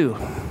about you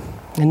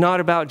and not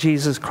about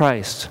Jesus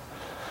Christ.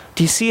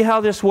 Do you see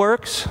how this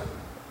works?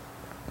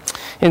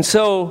 And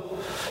so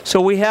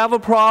we have a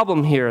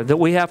problem here that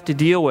we have to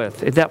deal with.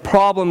 That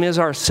problem is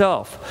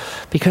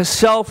ourself, because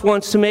self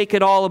wants to make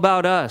it all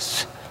about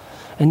us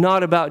and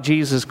not about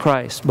Jesus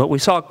Christ. But we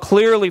saw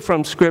clearly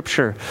from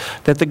Scripture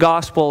that the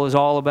gospel is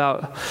all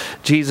about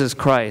Jesus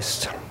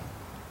Christ.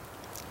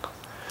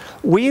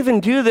 We even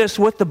do this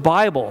with the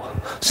Bible.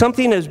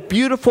 Something as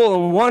beautiful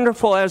and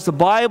wonderful as the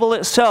Bible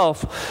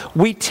itself,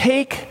 we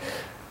take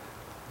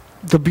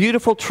the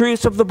beautiful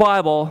truths of the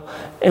Bible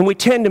and we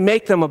tend to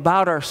make them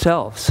about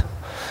ourselves.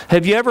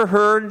 Have you ever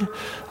heard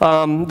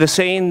the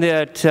saying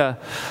that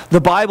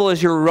the Bible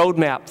is your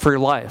roadmap for your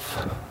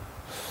life?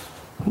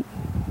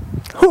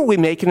 Who are we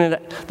making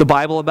it the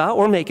Bible about?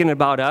 We're making it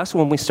about us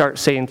when we start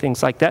saying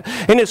things like that.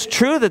 And it's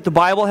true that the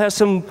Bible has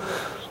some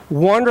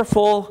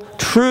wonderful,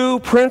 true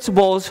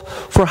principles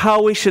for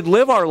how we should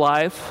live our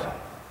life.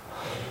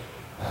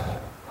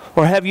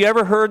 Or have you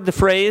ever heard the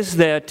phrase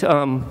that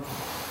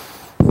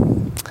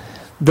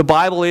the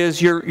Bible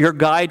is your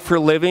guide for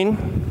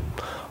living?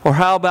 Or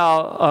how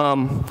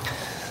about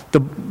the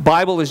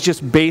Bible is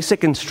just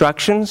basic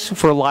instructions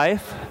for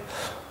life?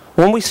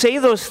 When we say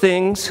those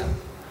things,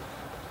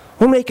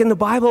 we're making the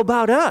Bible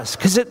about us,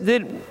 because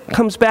it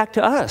comes back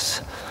to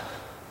us.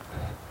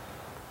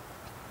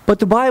 But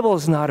the Bible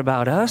is not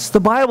about us. The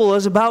Bible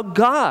is about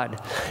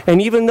God.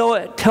 And even though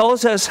it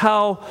tells us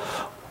how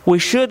we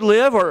should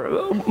live,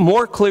 or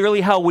more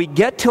clearly, how we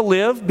get to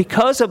live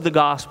because of the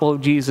gospel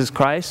of Jesus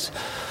Christ,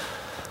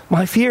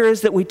 my fear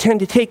is that we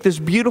tend to take this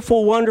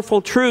beautiful,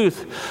 wonderful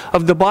truth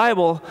of the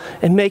Bible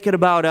and make it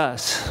about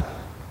us,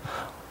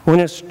 when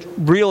it's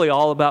really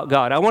all about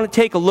God. I want to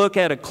take a look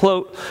at a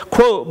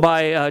quote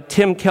by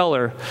Tim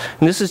Keller,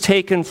 and this is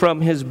taken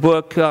from his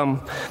book,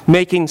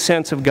 Making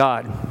Sense of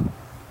God.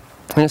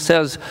 And it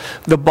says,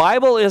 "The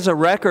Bible is a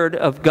record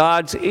of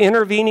God's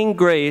intervening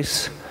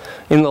grace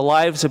in the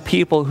lives of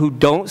people who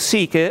don't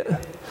seek it,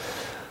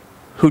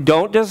 who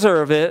don't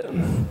deserve it,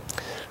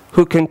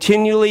 who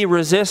continually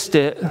resist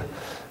it,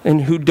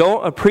 and who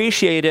don't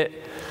appreciate it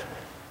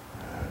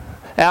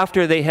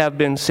after they have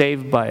been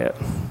saved by it."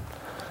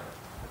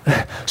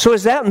 So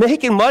is that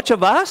making much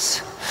of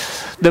us?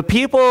 The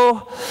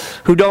people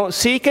who don't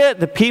seek it,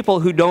 the people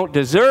who don't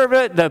deserve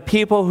it, the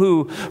people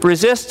who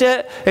resist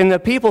it, and the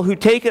people who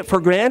take it for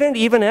granted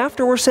even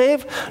after we're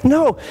saved?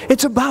 No,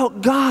 it's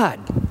about God.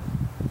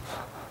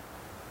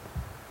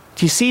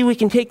 Do you see, we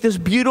can take this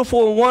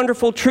beautiful and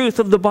wonderful truth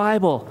of the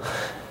Bible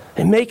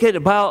and make it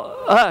about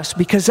us,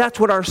 because that's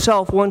what our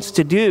self wants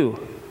to do.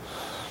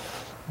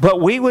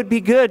 But we would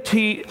be good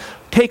to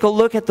take a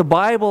look at the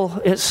Bible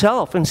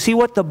itself and see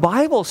what the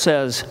Bible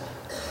says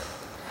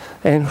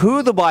and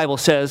who the Bible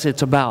says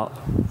it's about.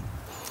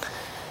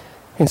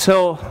 And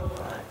so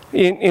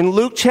in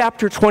Luke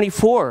chapter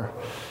 24,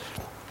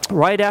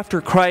 right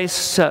after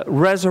Christ's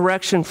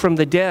resurrection from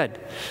the dead,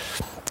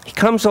 he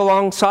comes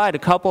alongside a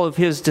couple of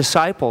his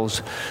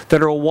disciples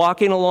that are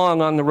walking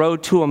along on the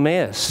road to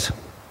Emmaus.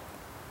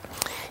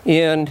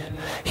 And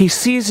he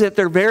sees that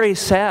they're very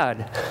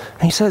sad.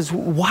 And he says,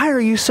 "Why are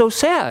you so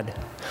sad?"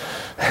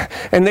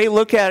 And they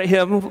look at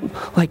him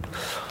like,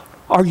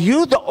 "Are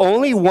you the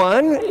only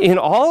one in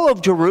all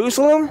of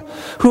Jerusalem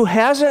who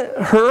hasn't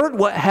heard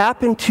what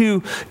happened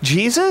to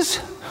Jesus?"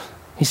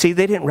 You see,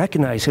 they didn't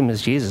recognize him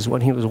as Jesus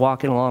when he was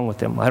walking along with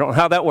them. I don't know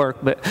how that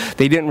worked, but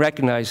they didn't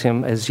recognize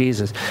him as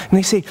Jesus. And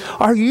they say,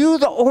 "Are you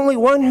the only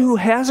one who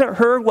hasn't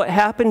heard what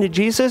happened to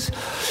Jesus?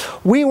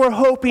 We were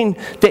hoping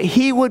that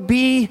he would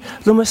be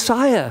the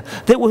Messiah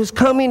that was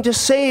coming to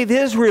save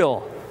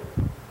Israel."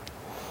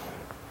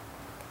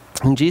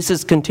 And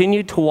Jesus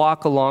continued to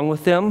walk along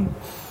with them,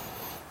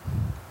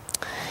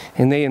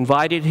 and they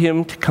invited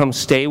him to come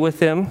stay with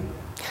them.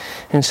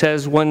 And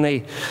says, when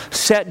they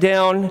sat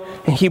down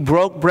and he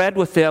broke bread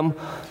with them,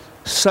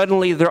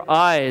 suddenly their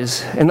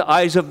eyes and the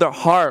eyes of their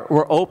heart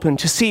were open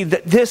to see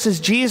that this is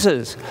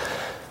Jesus.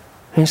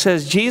 And it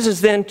says,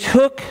 Jesus then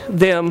took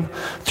them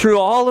through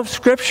all of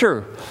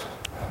Scripture,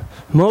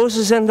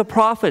 Moses and the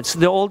prophets,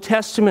 the Old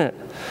Testament,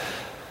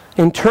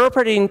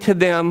 interpreting to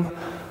them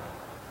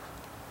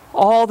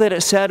all that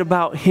it said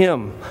about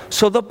him.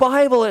 So the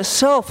Bible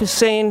itself is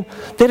saying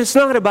that it's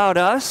not about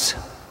us.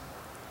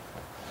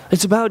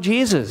 It's about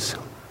Jesus.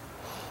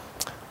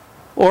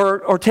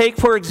 Or take,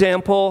 for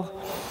example,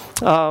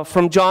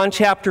 from John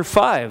chapter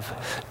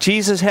 5.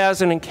 Jesus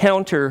has an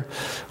encounter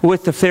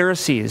with the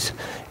Pharisees.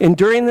 And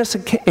during this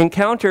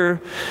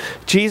encounter,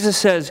 Jesus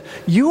says,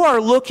 "You are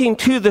looking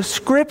to the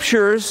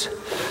Scriptures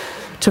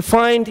to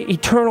find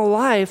eternal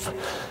life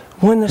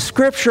when the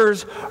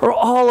Scriptures are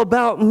all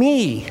about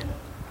me."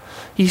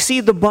 You see,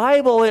 the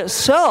Bible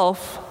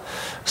itself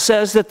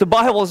says that the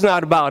Bible is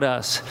not about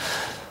us,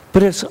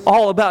 but it's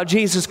all about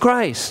Jesus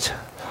Christ.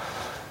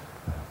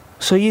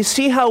 So you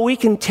see how we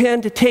can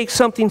tend to take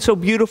something so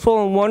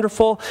beautiful and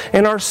wonderful,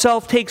 and our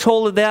self takes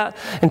hold of that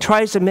and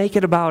tries to make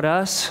it about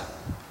us?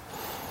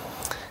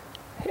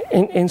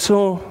 And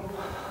so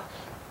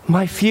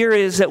my fear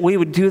is that we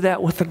would do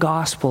that with the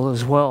gospel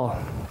as well.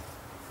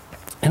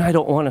 And I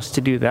don't want us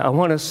to do that. I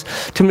want us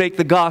to make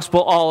the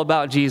gospel all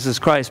about Jesus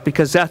Christ,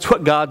 because that's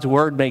what God's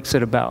Word makes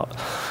it about.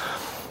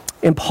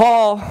 And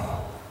Paul,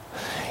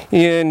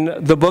 in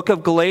the book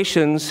of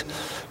Galatians,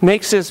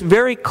 makes this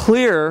very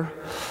clear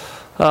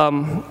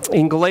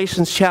in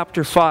Galatians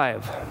chapter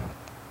 5.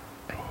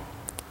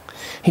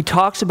 He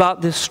talks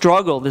about this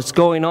struggle that's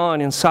going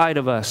on inside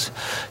of us.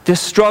 This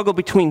struggle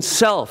between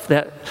self,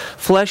 that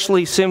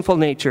fleshly, sinful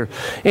nature,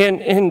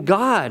 and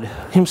God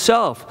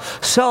himself.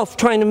 Self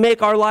trying to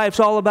make our lives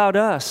all about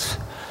us.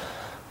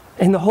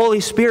 And the Holy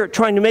Spirit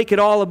trying to make it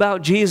all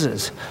about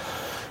Jesus.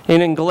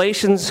 And in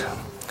Galatians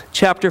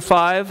chapter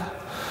 5,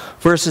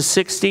 verses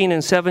 16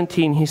 and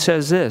 17, he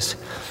says this,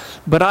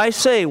 "But I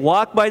say,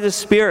 walk by the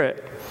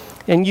Spirit,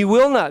 and you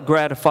will not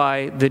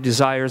gratify the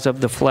desires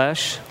of the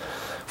flesh.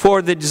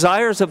 For the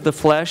desires of the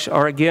flesh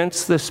are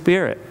against the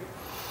Spirit,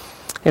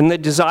 and the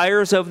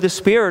desires of the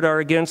Spirit are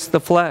against the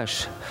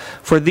flesh.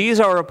 For these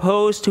are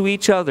opposed to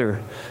each other,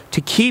 to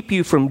keep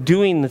you from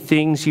doing the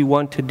things you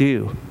want to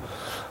do."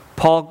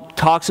 Paul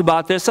talks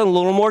about this in a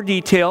little more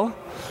detail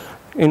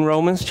in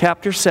Romans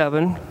chapter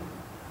 7.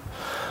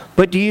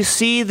 But do you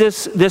see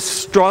this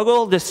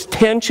struggle, this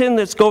tension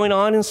that's going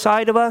on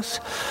inside of us?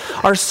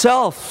 Our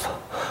self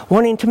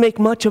wanting to make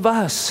much of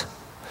us.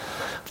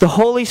 The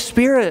Holy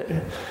Spirit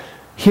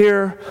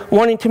here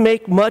wanting to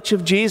make much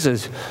of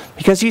Jesus.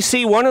 Because you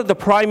see, one of the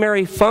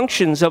primary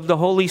functions of the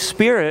Holy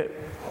Spirit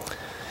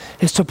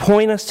is to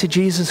point us to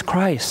Jesus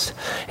Christ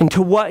and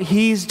to what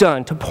He's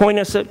done, to point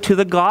us to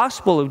the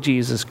gospel of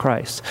Jesus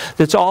Christ.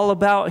 That's all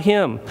about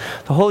Him.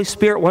 The Holy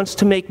Spirit wants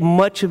to make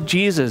much of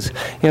Jesus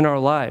in our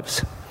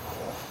lives.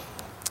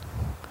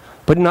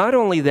 But not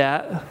only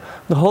that,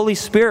 the Holy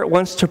Spirit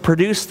wants to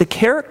produce the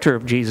character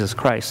of Jesus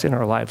Christ in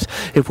our lives.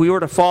 If we were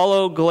to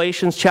follow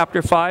Galatians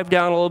chapter 5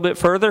 down a little bit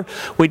further,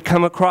 we'd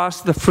come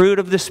across the fruit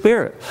of the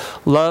Spirit: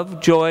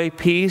 love, joy,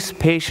 peace,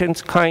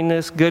 patience,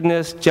 kindness,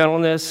 goodness,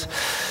 gentleness,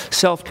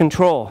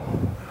 self-control.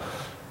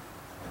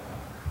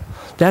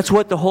 That's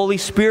what the Holy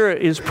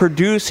Spirit is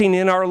producing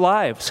in our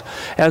lives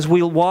as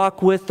we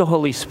walk with the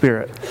Holy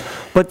Spirit.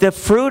 But the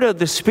fruit of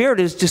the Spirit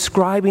is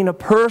describing a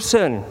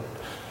person.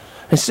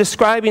 It's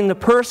describing the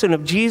person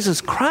of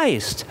Jesus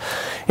Christ.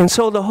 And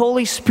so the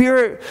Holy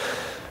Spirit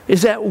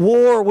is at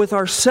war with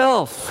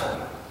ourself.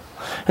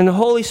 And the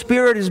Holy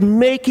Spirit is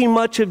making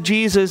much of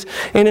Jesus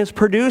and is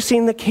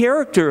producing the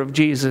character of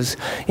Jesus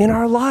in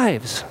our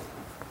lives.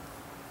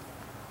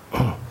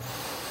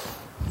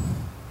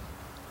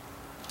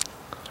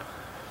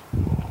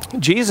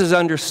 Jesus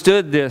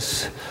understood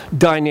this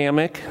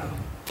dynamic.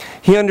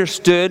 He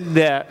understood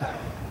that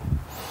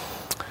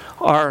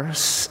our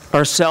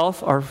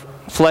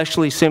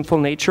fleshly, sinful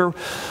nature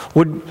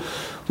would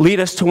lead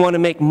us to want to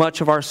make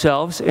much of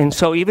ourselves. And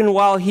so even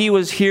while He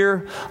was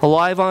here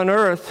alive on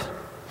earth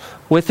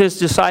with His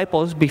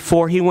disciples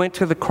before He went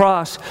to the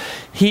cross,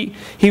 He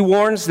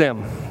warns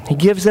them. He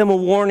gives them a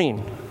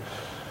warning.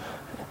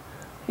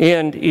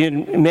 And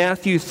in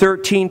Matthew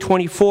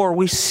 13:24,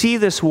 we see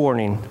this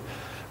warning.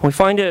 We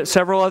find it at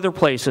several other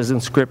places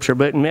in Scripture,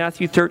 but in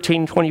Matthew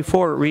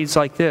 13:24 it reads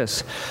like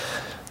this: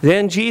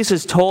 Then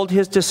Jesus told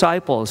His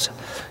disciples,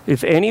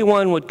 "If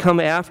anyone would come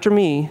after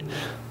me,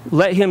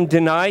 let him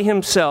deny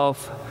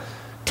himself,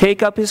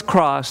 take up his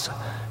cross,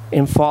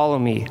 and follow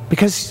me."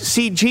 Because,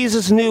 see,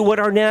 Jesus knew what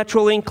our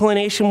natural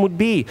inclination would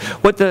be.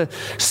 What the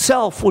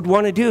self would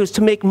want to do is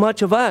to make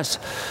much of us.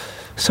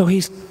 So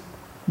He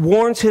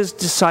warns His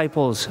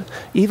disciples,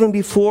 even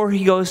before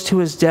He goes to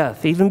His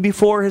death, even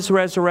before His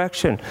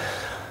resurrection.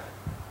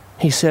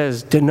 He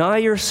says, deny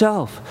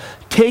yourself,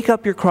 take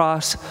up your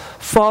cross,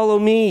 follow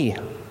me.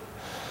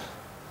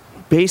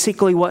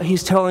 Basically, what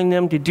He's telling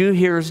them to do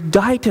here is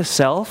die to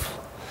self,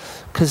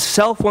 because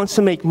self wants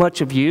to make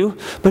much of you,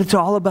 but it's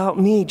all about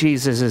me,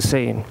 Jesus is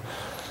saying.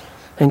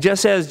 And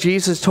just as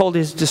Jesus told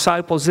His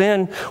disciples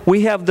then,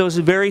 we have those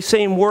very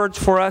same words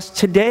for us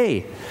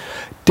today.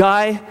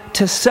 Die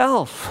to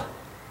self,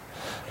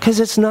 because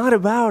it's not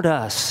about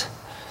us.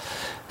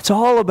 It's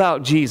all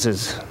about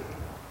Jesus.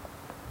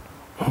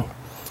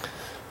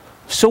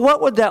 So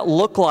what would that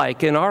look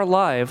like in our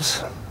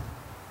lives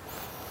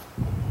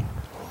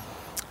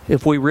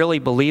if we really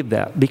believe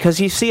that? Because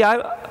you see,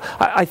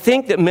 I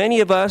think that many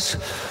of us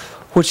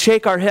would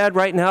shake our head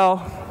right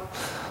now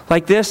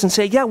like this and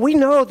say, yeah, we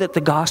know that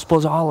the gospel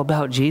is all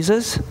about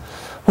Jesus.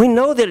 We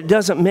know that it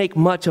doesn't make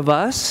much of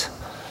us.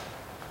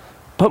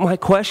 But my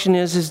question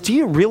is do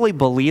you really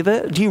believe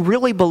it? Do you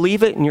really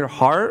believe it in your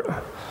heart?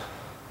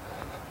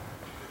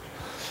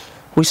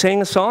 We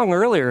sang a song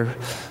earlier.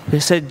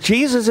 It said,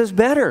 Jesus is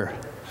better.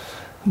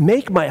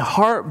 Make my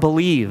heart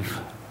believe.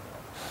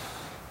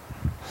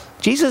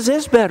 Jesus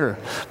is better,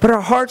 but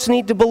our hearts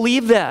need to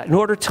believe that in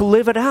order to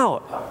live it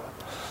out.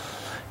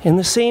 And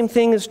the same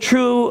thing is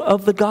true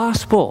of the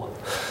gospel.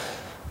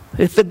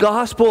 If the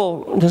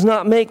gospel does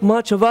not make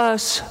much of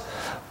us,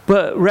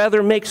 but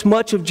rather makes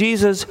much of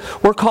Jesus,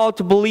 we're called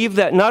to believe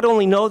that, not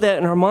only know that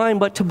in our mind,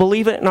 but to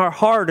believe it in our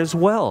heart as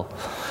well.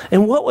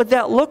 And what would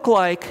that look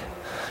like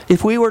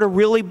if we were to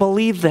really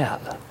believe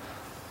that?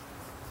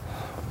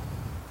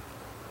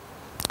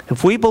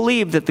 If we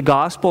believe that the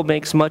gospel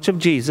makes much of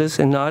Jesus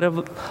and not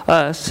of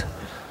us,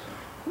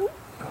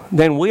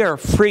 then we are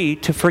free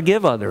to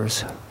forgive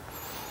others.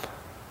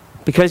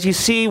 Because you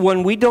see,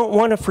 when we don't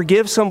want to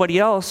forgive somebody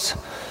else,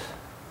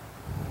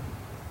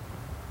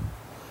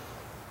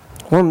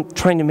 we're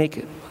trying to make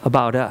it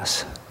about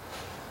us.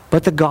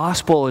 But the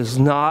gospel is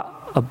not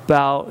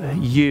about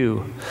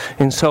you.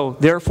 And so,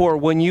 therefore,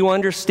 when you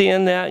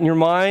understand that in your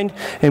mind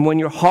and when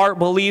your heart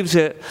believes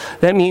it,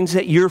 that means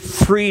that you're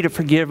free to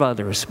forgive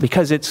others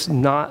because it's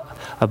not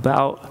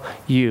about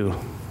you.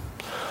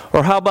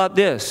 Or how about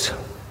this?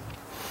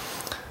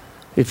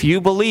 If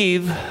you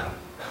believe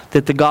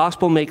that the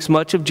gospel makes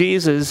much of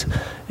Jesus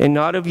and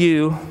not of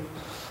you,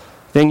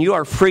 then you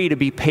are free to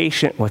be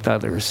patient with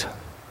others.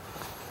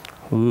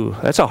 Ooh,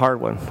 that's a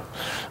hard one.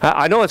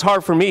 I know it's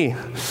hard for me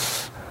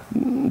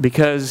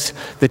because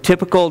the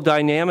typical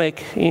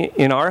dynamic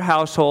in our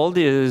household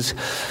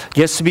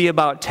gets to be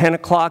about 10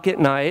 o'clock at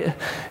night,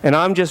 and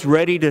I'm just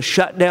ready to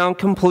shut down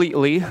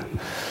completely.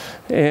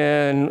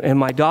 And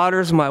my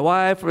daughters and my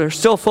wife, they're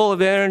still full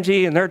of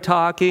energy, and they're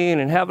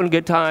talking and having a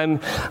good time.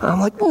 I'm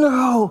like,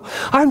 no,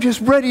 I'm just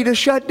ready to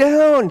shut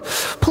down,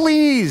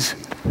 please.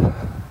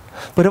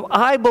 But if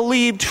I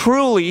believe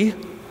truly,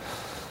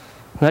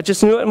 not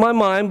just knew it in my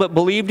mind, but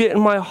believed it in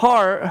my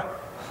heart,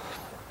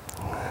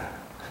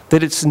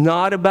 that it's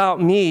not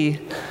about me,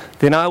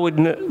 then I would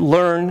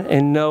learn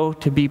and know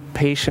to be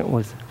patient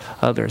with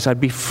others.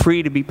 I'd be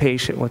free to be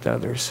patient with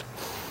others.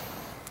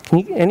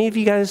 Any of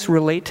you guys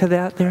relate to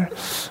that there?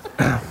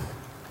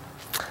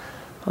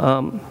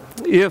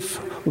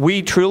 If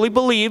we truly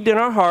believed in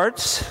our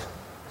hearts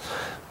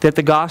that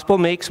the gospel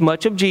makes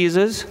much of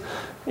Jesus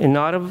and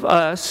not of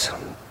us,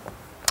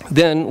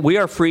 then we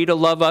are free to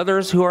love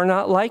others who are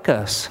not like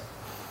us.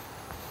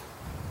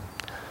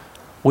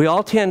 We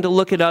all tend to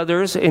look at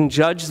others and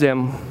judge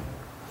them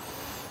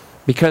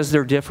because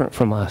they're different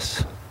from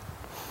us.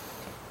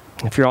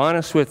 If you're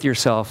honest with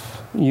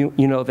yourself, you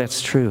know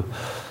that's true.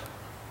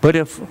 But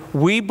if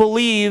we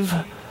believe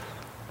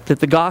that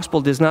the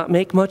gospel does not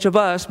make much of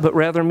us, but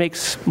rather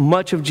makes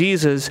much of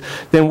Jesus,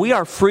 then we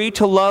are free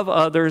to love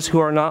others who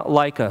are not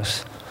like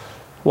us.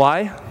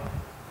 Why?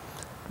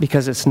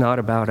 Because it's not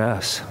about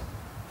us.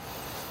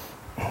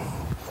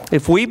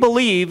 If we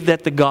believe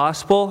that the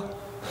gospel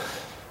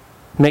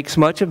makes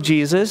much of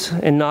Jesus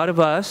and not of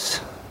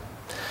us,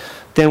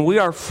 then we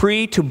are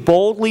free to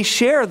boldly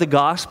share the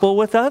gospel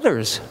with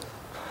others.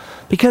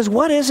 Because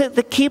what is it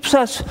that keeps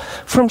us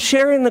from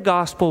sharing the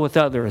gospel with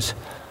others?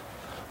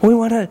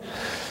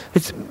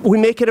 We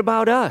make it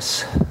about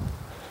us.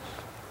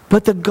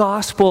 But the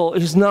gospel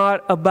is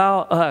not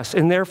about us,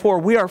 and therefore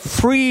we are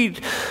free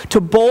to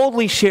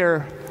boldly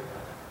share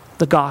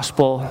the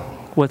gospel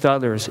with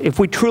others if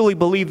we truly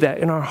believe that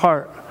in our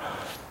heart.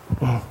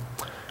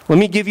 Let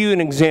me give you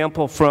an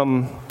example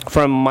from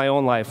my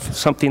own life,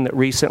 something that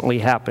recently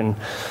happened.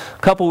 A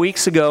couple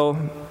weeks ago,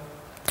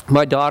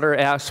 my daughter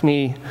asked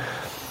me,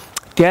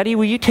 "Daddy,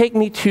 will you take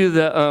me to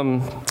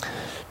the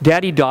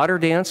daddy-daughter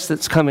dance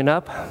that's coming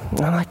up?"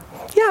 And I'm like,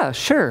 "Yeah,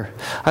 sure.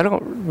 I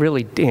don't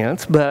really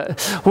dance, but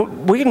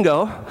we can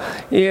go."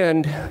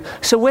 And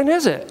so, "When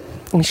is it?"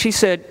 And she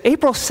said,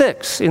 "April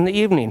 6th in the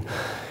evening."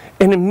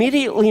 And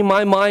immediately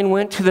my mind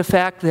went to the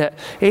fact that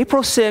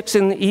April 6th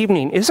in the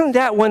evening, isn't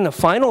that when the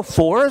Final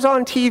Four is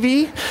on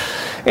TV?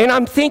 And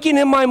I'm thinking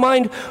in my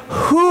mind,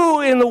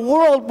 who in the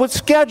world would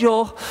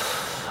schedule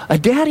a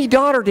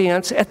daddy-daughter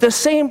dance at the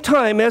same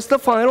time as the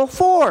Final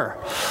Four?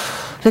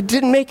 That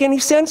didn't make any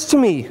sense to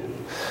me.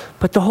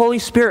 But the Holy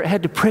Spirit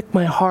had to prick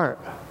my heart.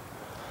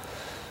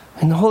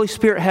 And the Holy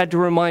Spirit had to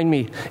remind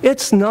me,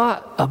 it's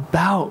not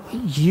about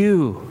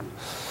you.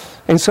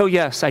 And so,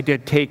 yes, I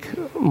did take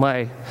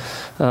my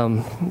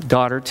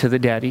daughter to the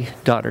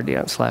daddy-daughter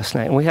dance last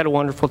night. And we had a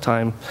wonderful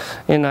time.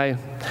 And I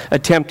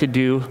attempted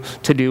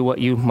to do what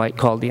you might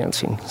call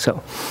dancing.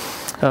 So,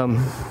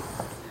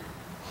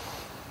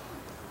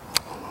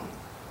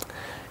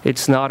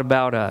 it's not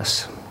about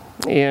us.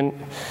 And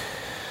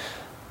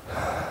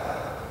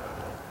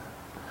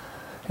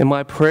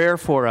my prayer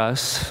for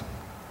us,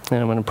 and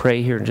I'm going to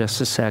pray here in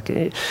just a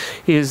second,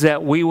 is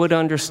that we would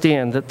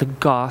understand that the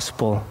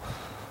gospel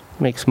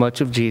makes much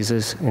of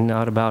Jesus and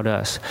not about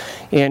us.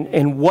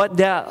 And what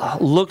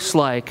that looks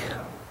like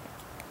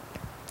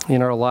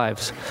in our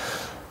lives.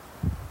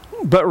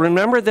 But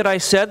remember that I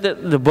said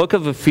that the book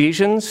of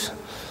Ephesians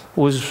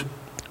was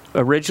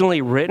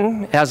originally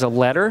written as a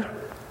letter?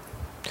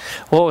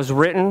 Well, it was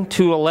written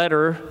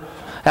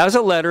as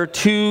a letter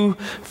to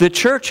the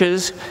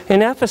churches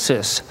in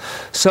Ephesus.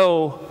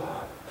 So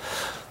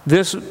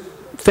this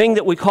thing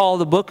that we call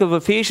the book of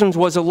Ephesians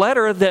was a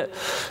letter that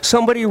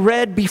somebody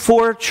read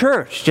before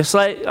church, just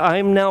like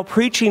I'm now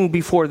preaching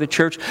before the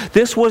church.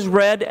 This was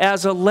read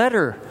as a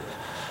letter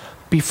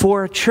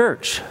before a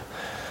church.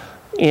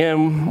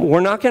 And we're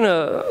not going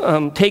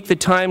to take the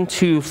time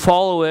to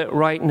follow it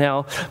right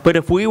now, but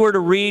if we were to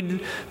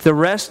read the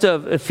rest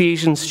of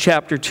Ephesians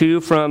chapter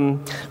 2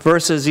 from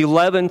verses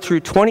 11 through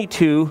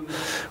 22,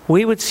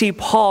 we would see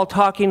Paul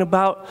talking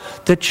about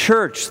the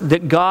church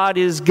that God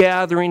is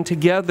gathering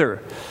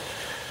together.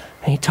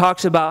 And he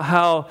talks about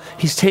how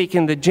he's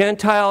taken the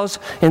Gentiles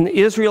and the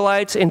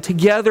Israelites and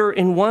together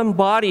in one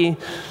body,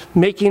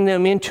 making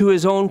them into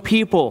his own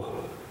people.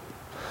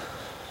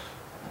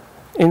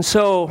 And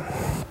so,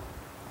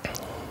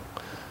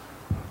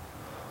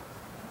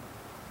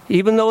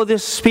 even though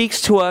this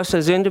speaks to us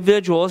as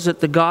individuals that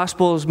the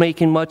gospel is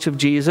making much of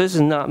Jesus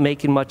and not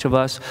making much of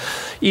us,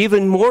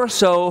 even more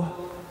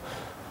so,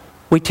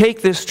 we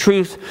take this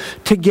truth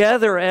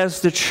together as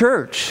the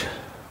church.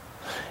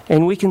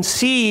 And we can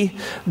see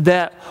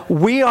that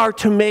we are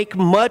to make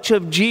much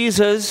of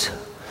Jesus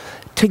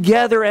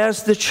together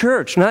as the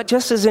church, not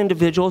just as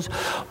individuals,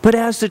 but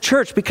as the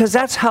church, because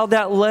that's how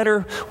that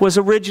letter was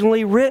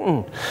originally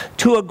written,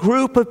 to a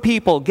group of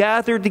people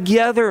gathered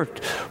together,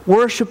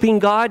 worshiping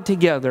God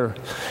together.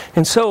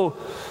 And so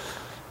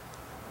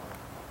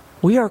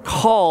we are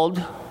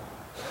called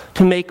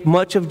to make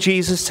much of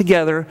Jesus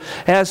together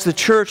as the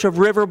church of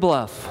River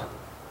Bluff.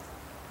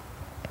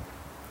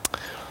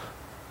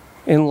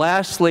 And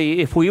lastly,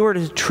 if we were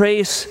to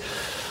trace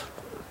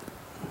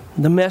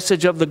the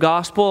message of the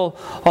gospel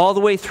all the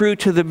way through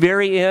to the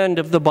very end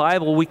of the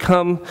Bible, we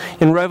come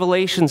in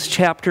Revelations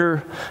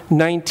chapter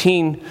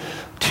 19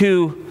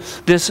 to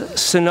this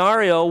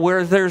scenario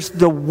where there's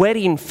the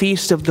wedding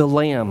feast of the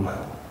Lamb.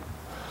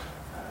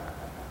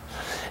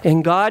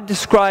 And God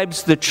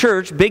describes the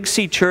church, Big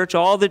C Church,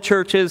 all the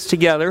churches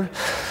together,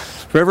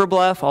 River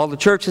Bluff, all the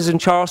churches in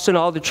Charleston,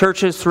 all the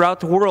churches throughout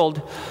the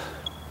world,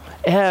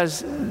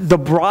 as the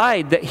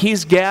bride that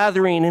He's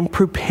gathering and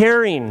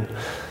preparing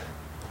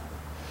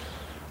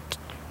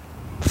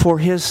for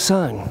His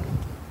Son.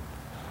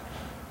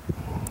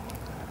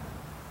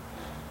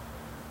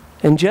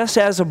 And just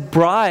as a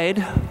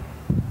bride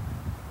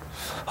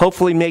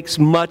hopefully makes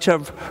much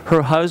of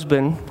her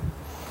husband,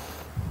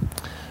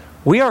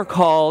 we are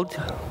called,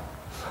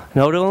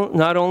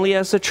 not only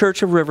as the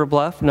Church of River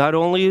Bluff, not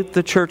only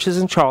the churches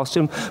in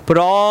Charleston, but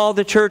all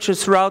the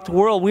churches throughout the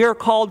world, we are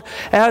called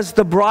as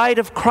the bride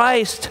of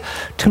Christ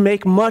to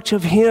make much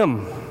of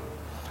Him.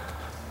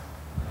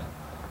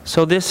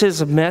 So this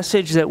is a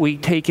message that we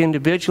take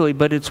individually,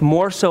 but it's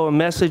more so a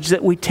message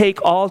that we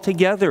take all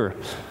together.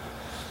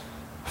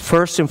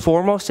 First and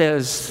foremost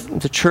as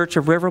the Church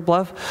of River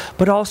Bluff,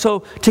 but also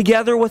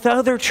together with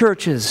other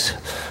churches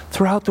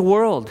throughout the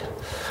world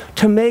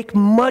to make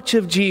much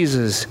of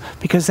Jesus,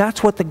 because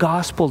that's what the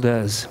gospel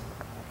does.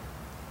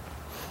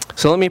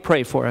 So let me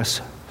pray for us.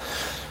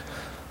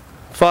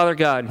 Father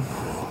God,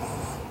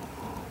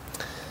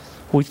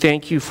 we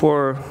thank You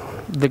for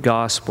the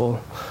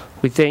gospel.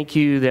 We thank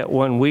You that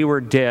when we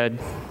were dead,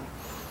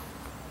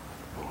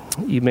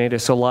 You made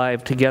us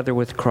alive together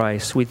with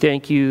Christ. We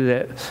thank You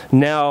that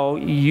now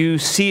You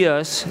see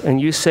us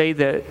and You say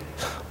that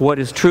what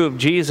is true of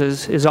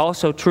Jesus is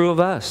also true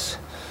of us.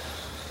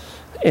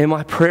 And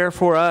my prayer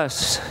for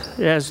us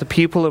as the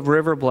people of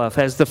River Bluff,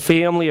 as the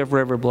family of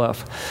River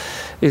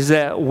Bluff, is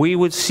that we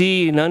would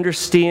see and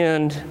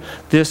understand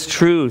this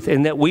truth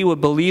and that we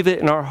would believe it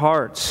in our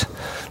hearts,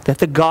 that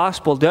the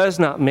gospel does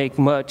not make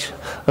much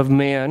of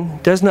man,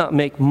 does not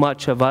make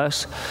much of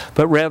us,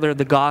 but rather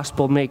the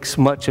gospel makes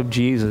much of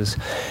Jesus.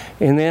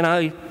 And then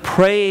I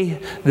pray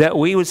that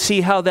we would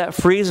see how that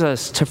frees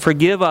us to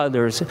forgive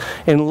others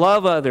and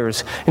love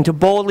others and to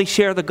boldly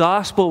share the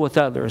gospel with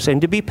others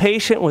and to be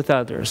patient with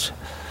others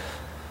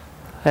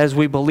as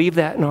we believe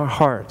that in our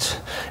hearts.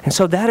 And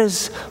so that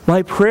is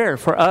my prayer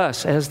for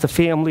us as the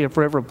family of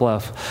River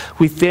Bluff.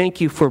 We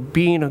thank You for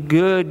being a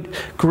good,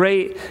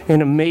 great,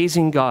 and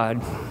amazing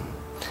God.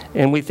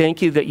 And we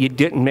thank You that You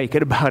didn't make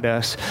it about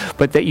us,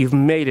 but that You've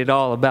made it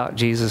all about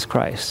Jesus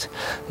Christ.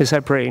 This I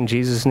pray in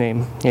Jesus'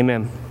 name.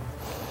 Amen.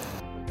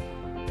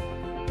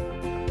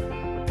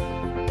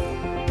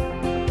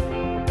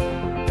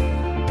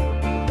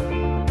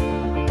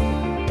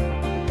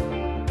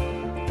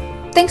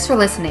 Thanks for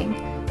listening.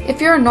 If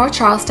you're in North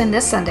Charleston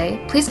this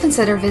Sunday, please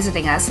consider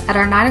visiting us at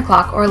our 9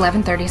 o'clock or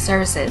 11:30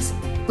 services.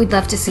 We'd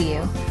love to see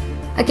you.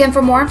 Again,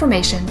 for more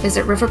information,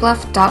 visit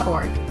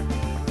riverbluff.org.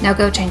 Now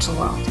go change the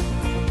world.